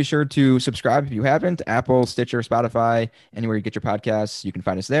always, just be sure to subscribe if you haven't. Apple, Stitcher, Spotify, anywhere you get your podcasts, you can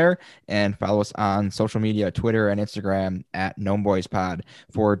find us there. And follow us on social media, Twitter and Instagram at GnomeBoysPod.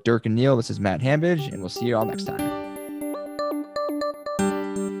 For Dirk and Neil, this is Matt Hambidge, and we'll see you all next time.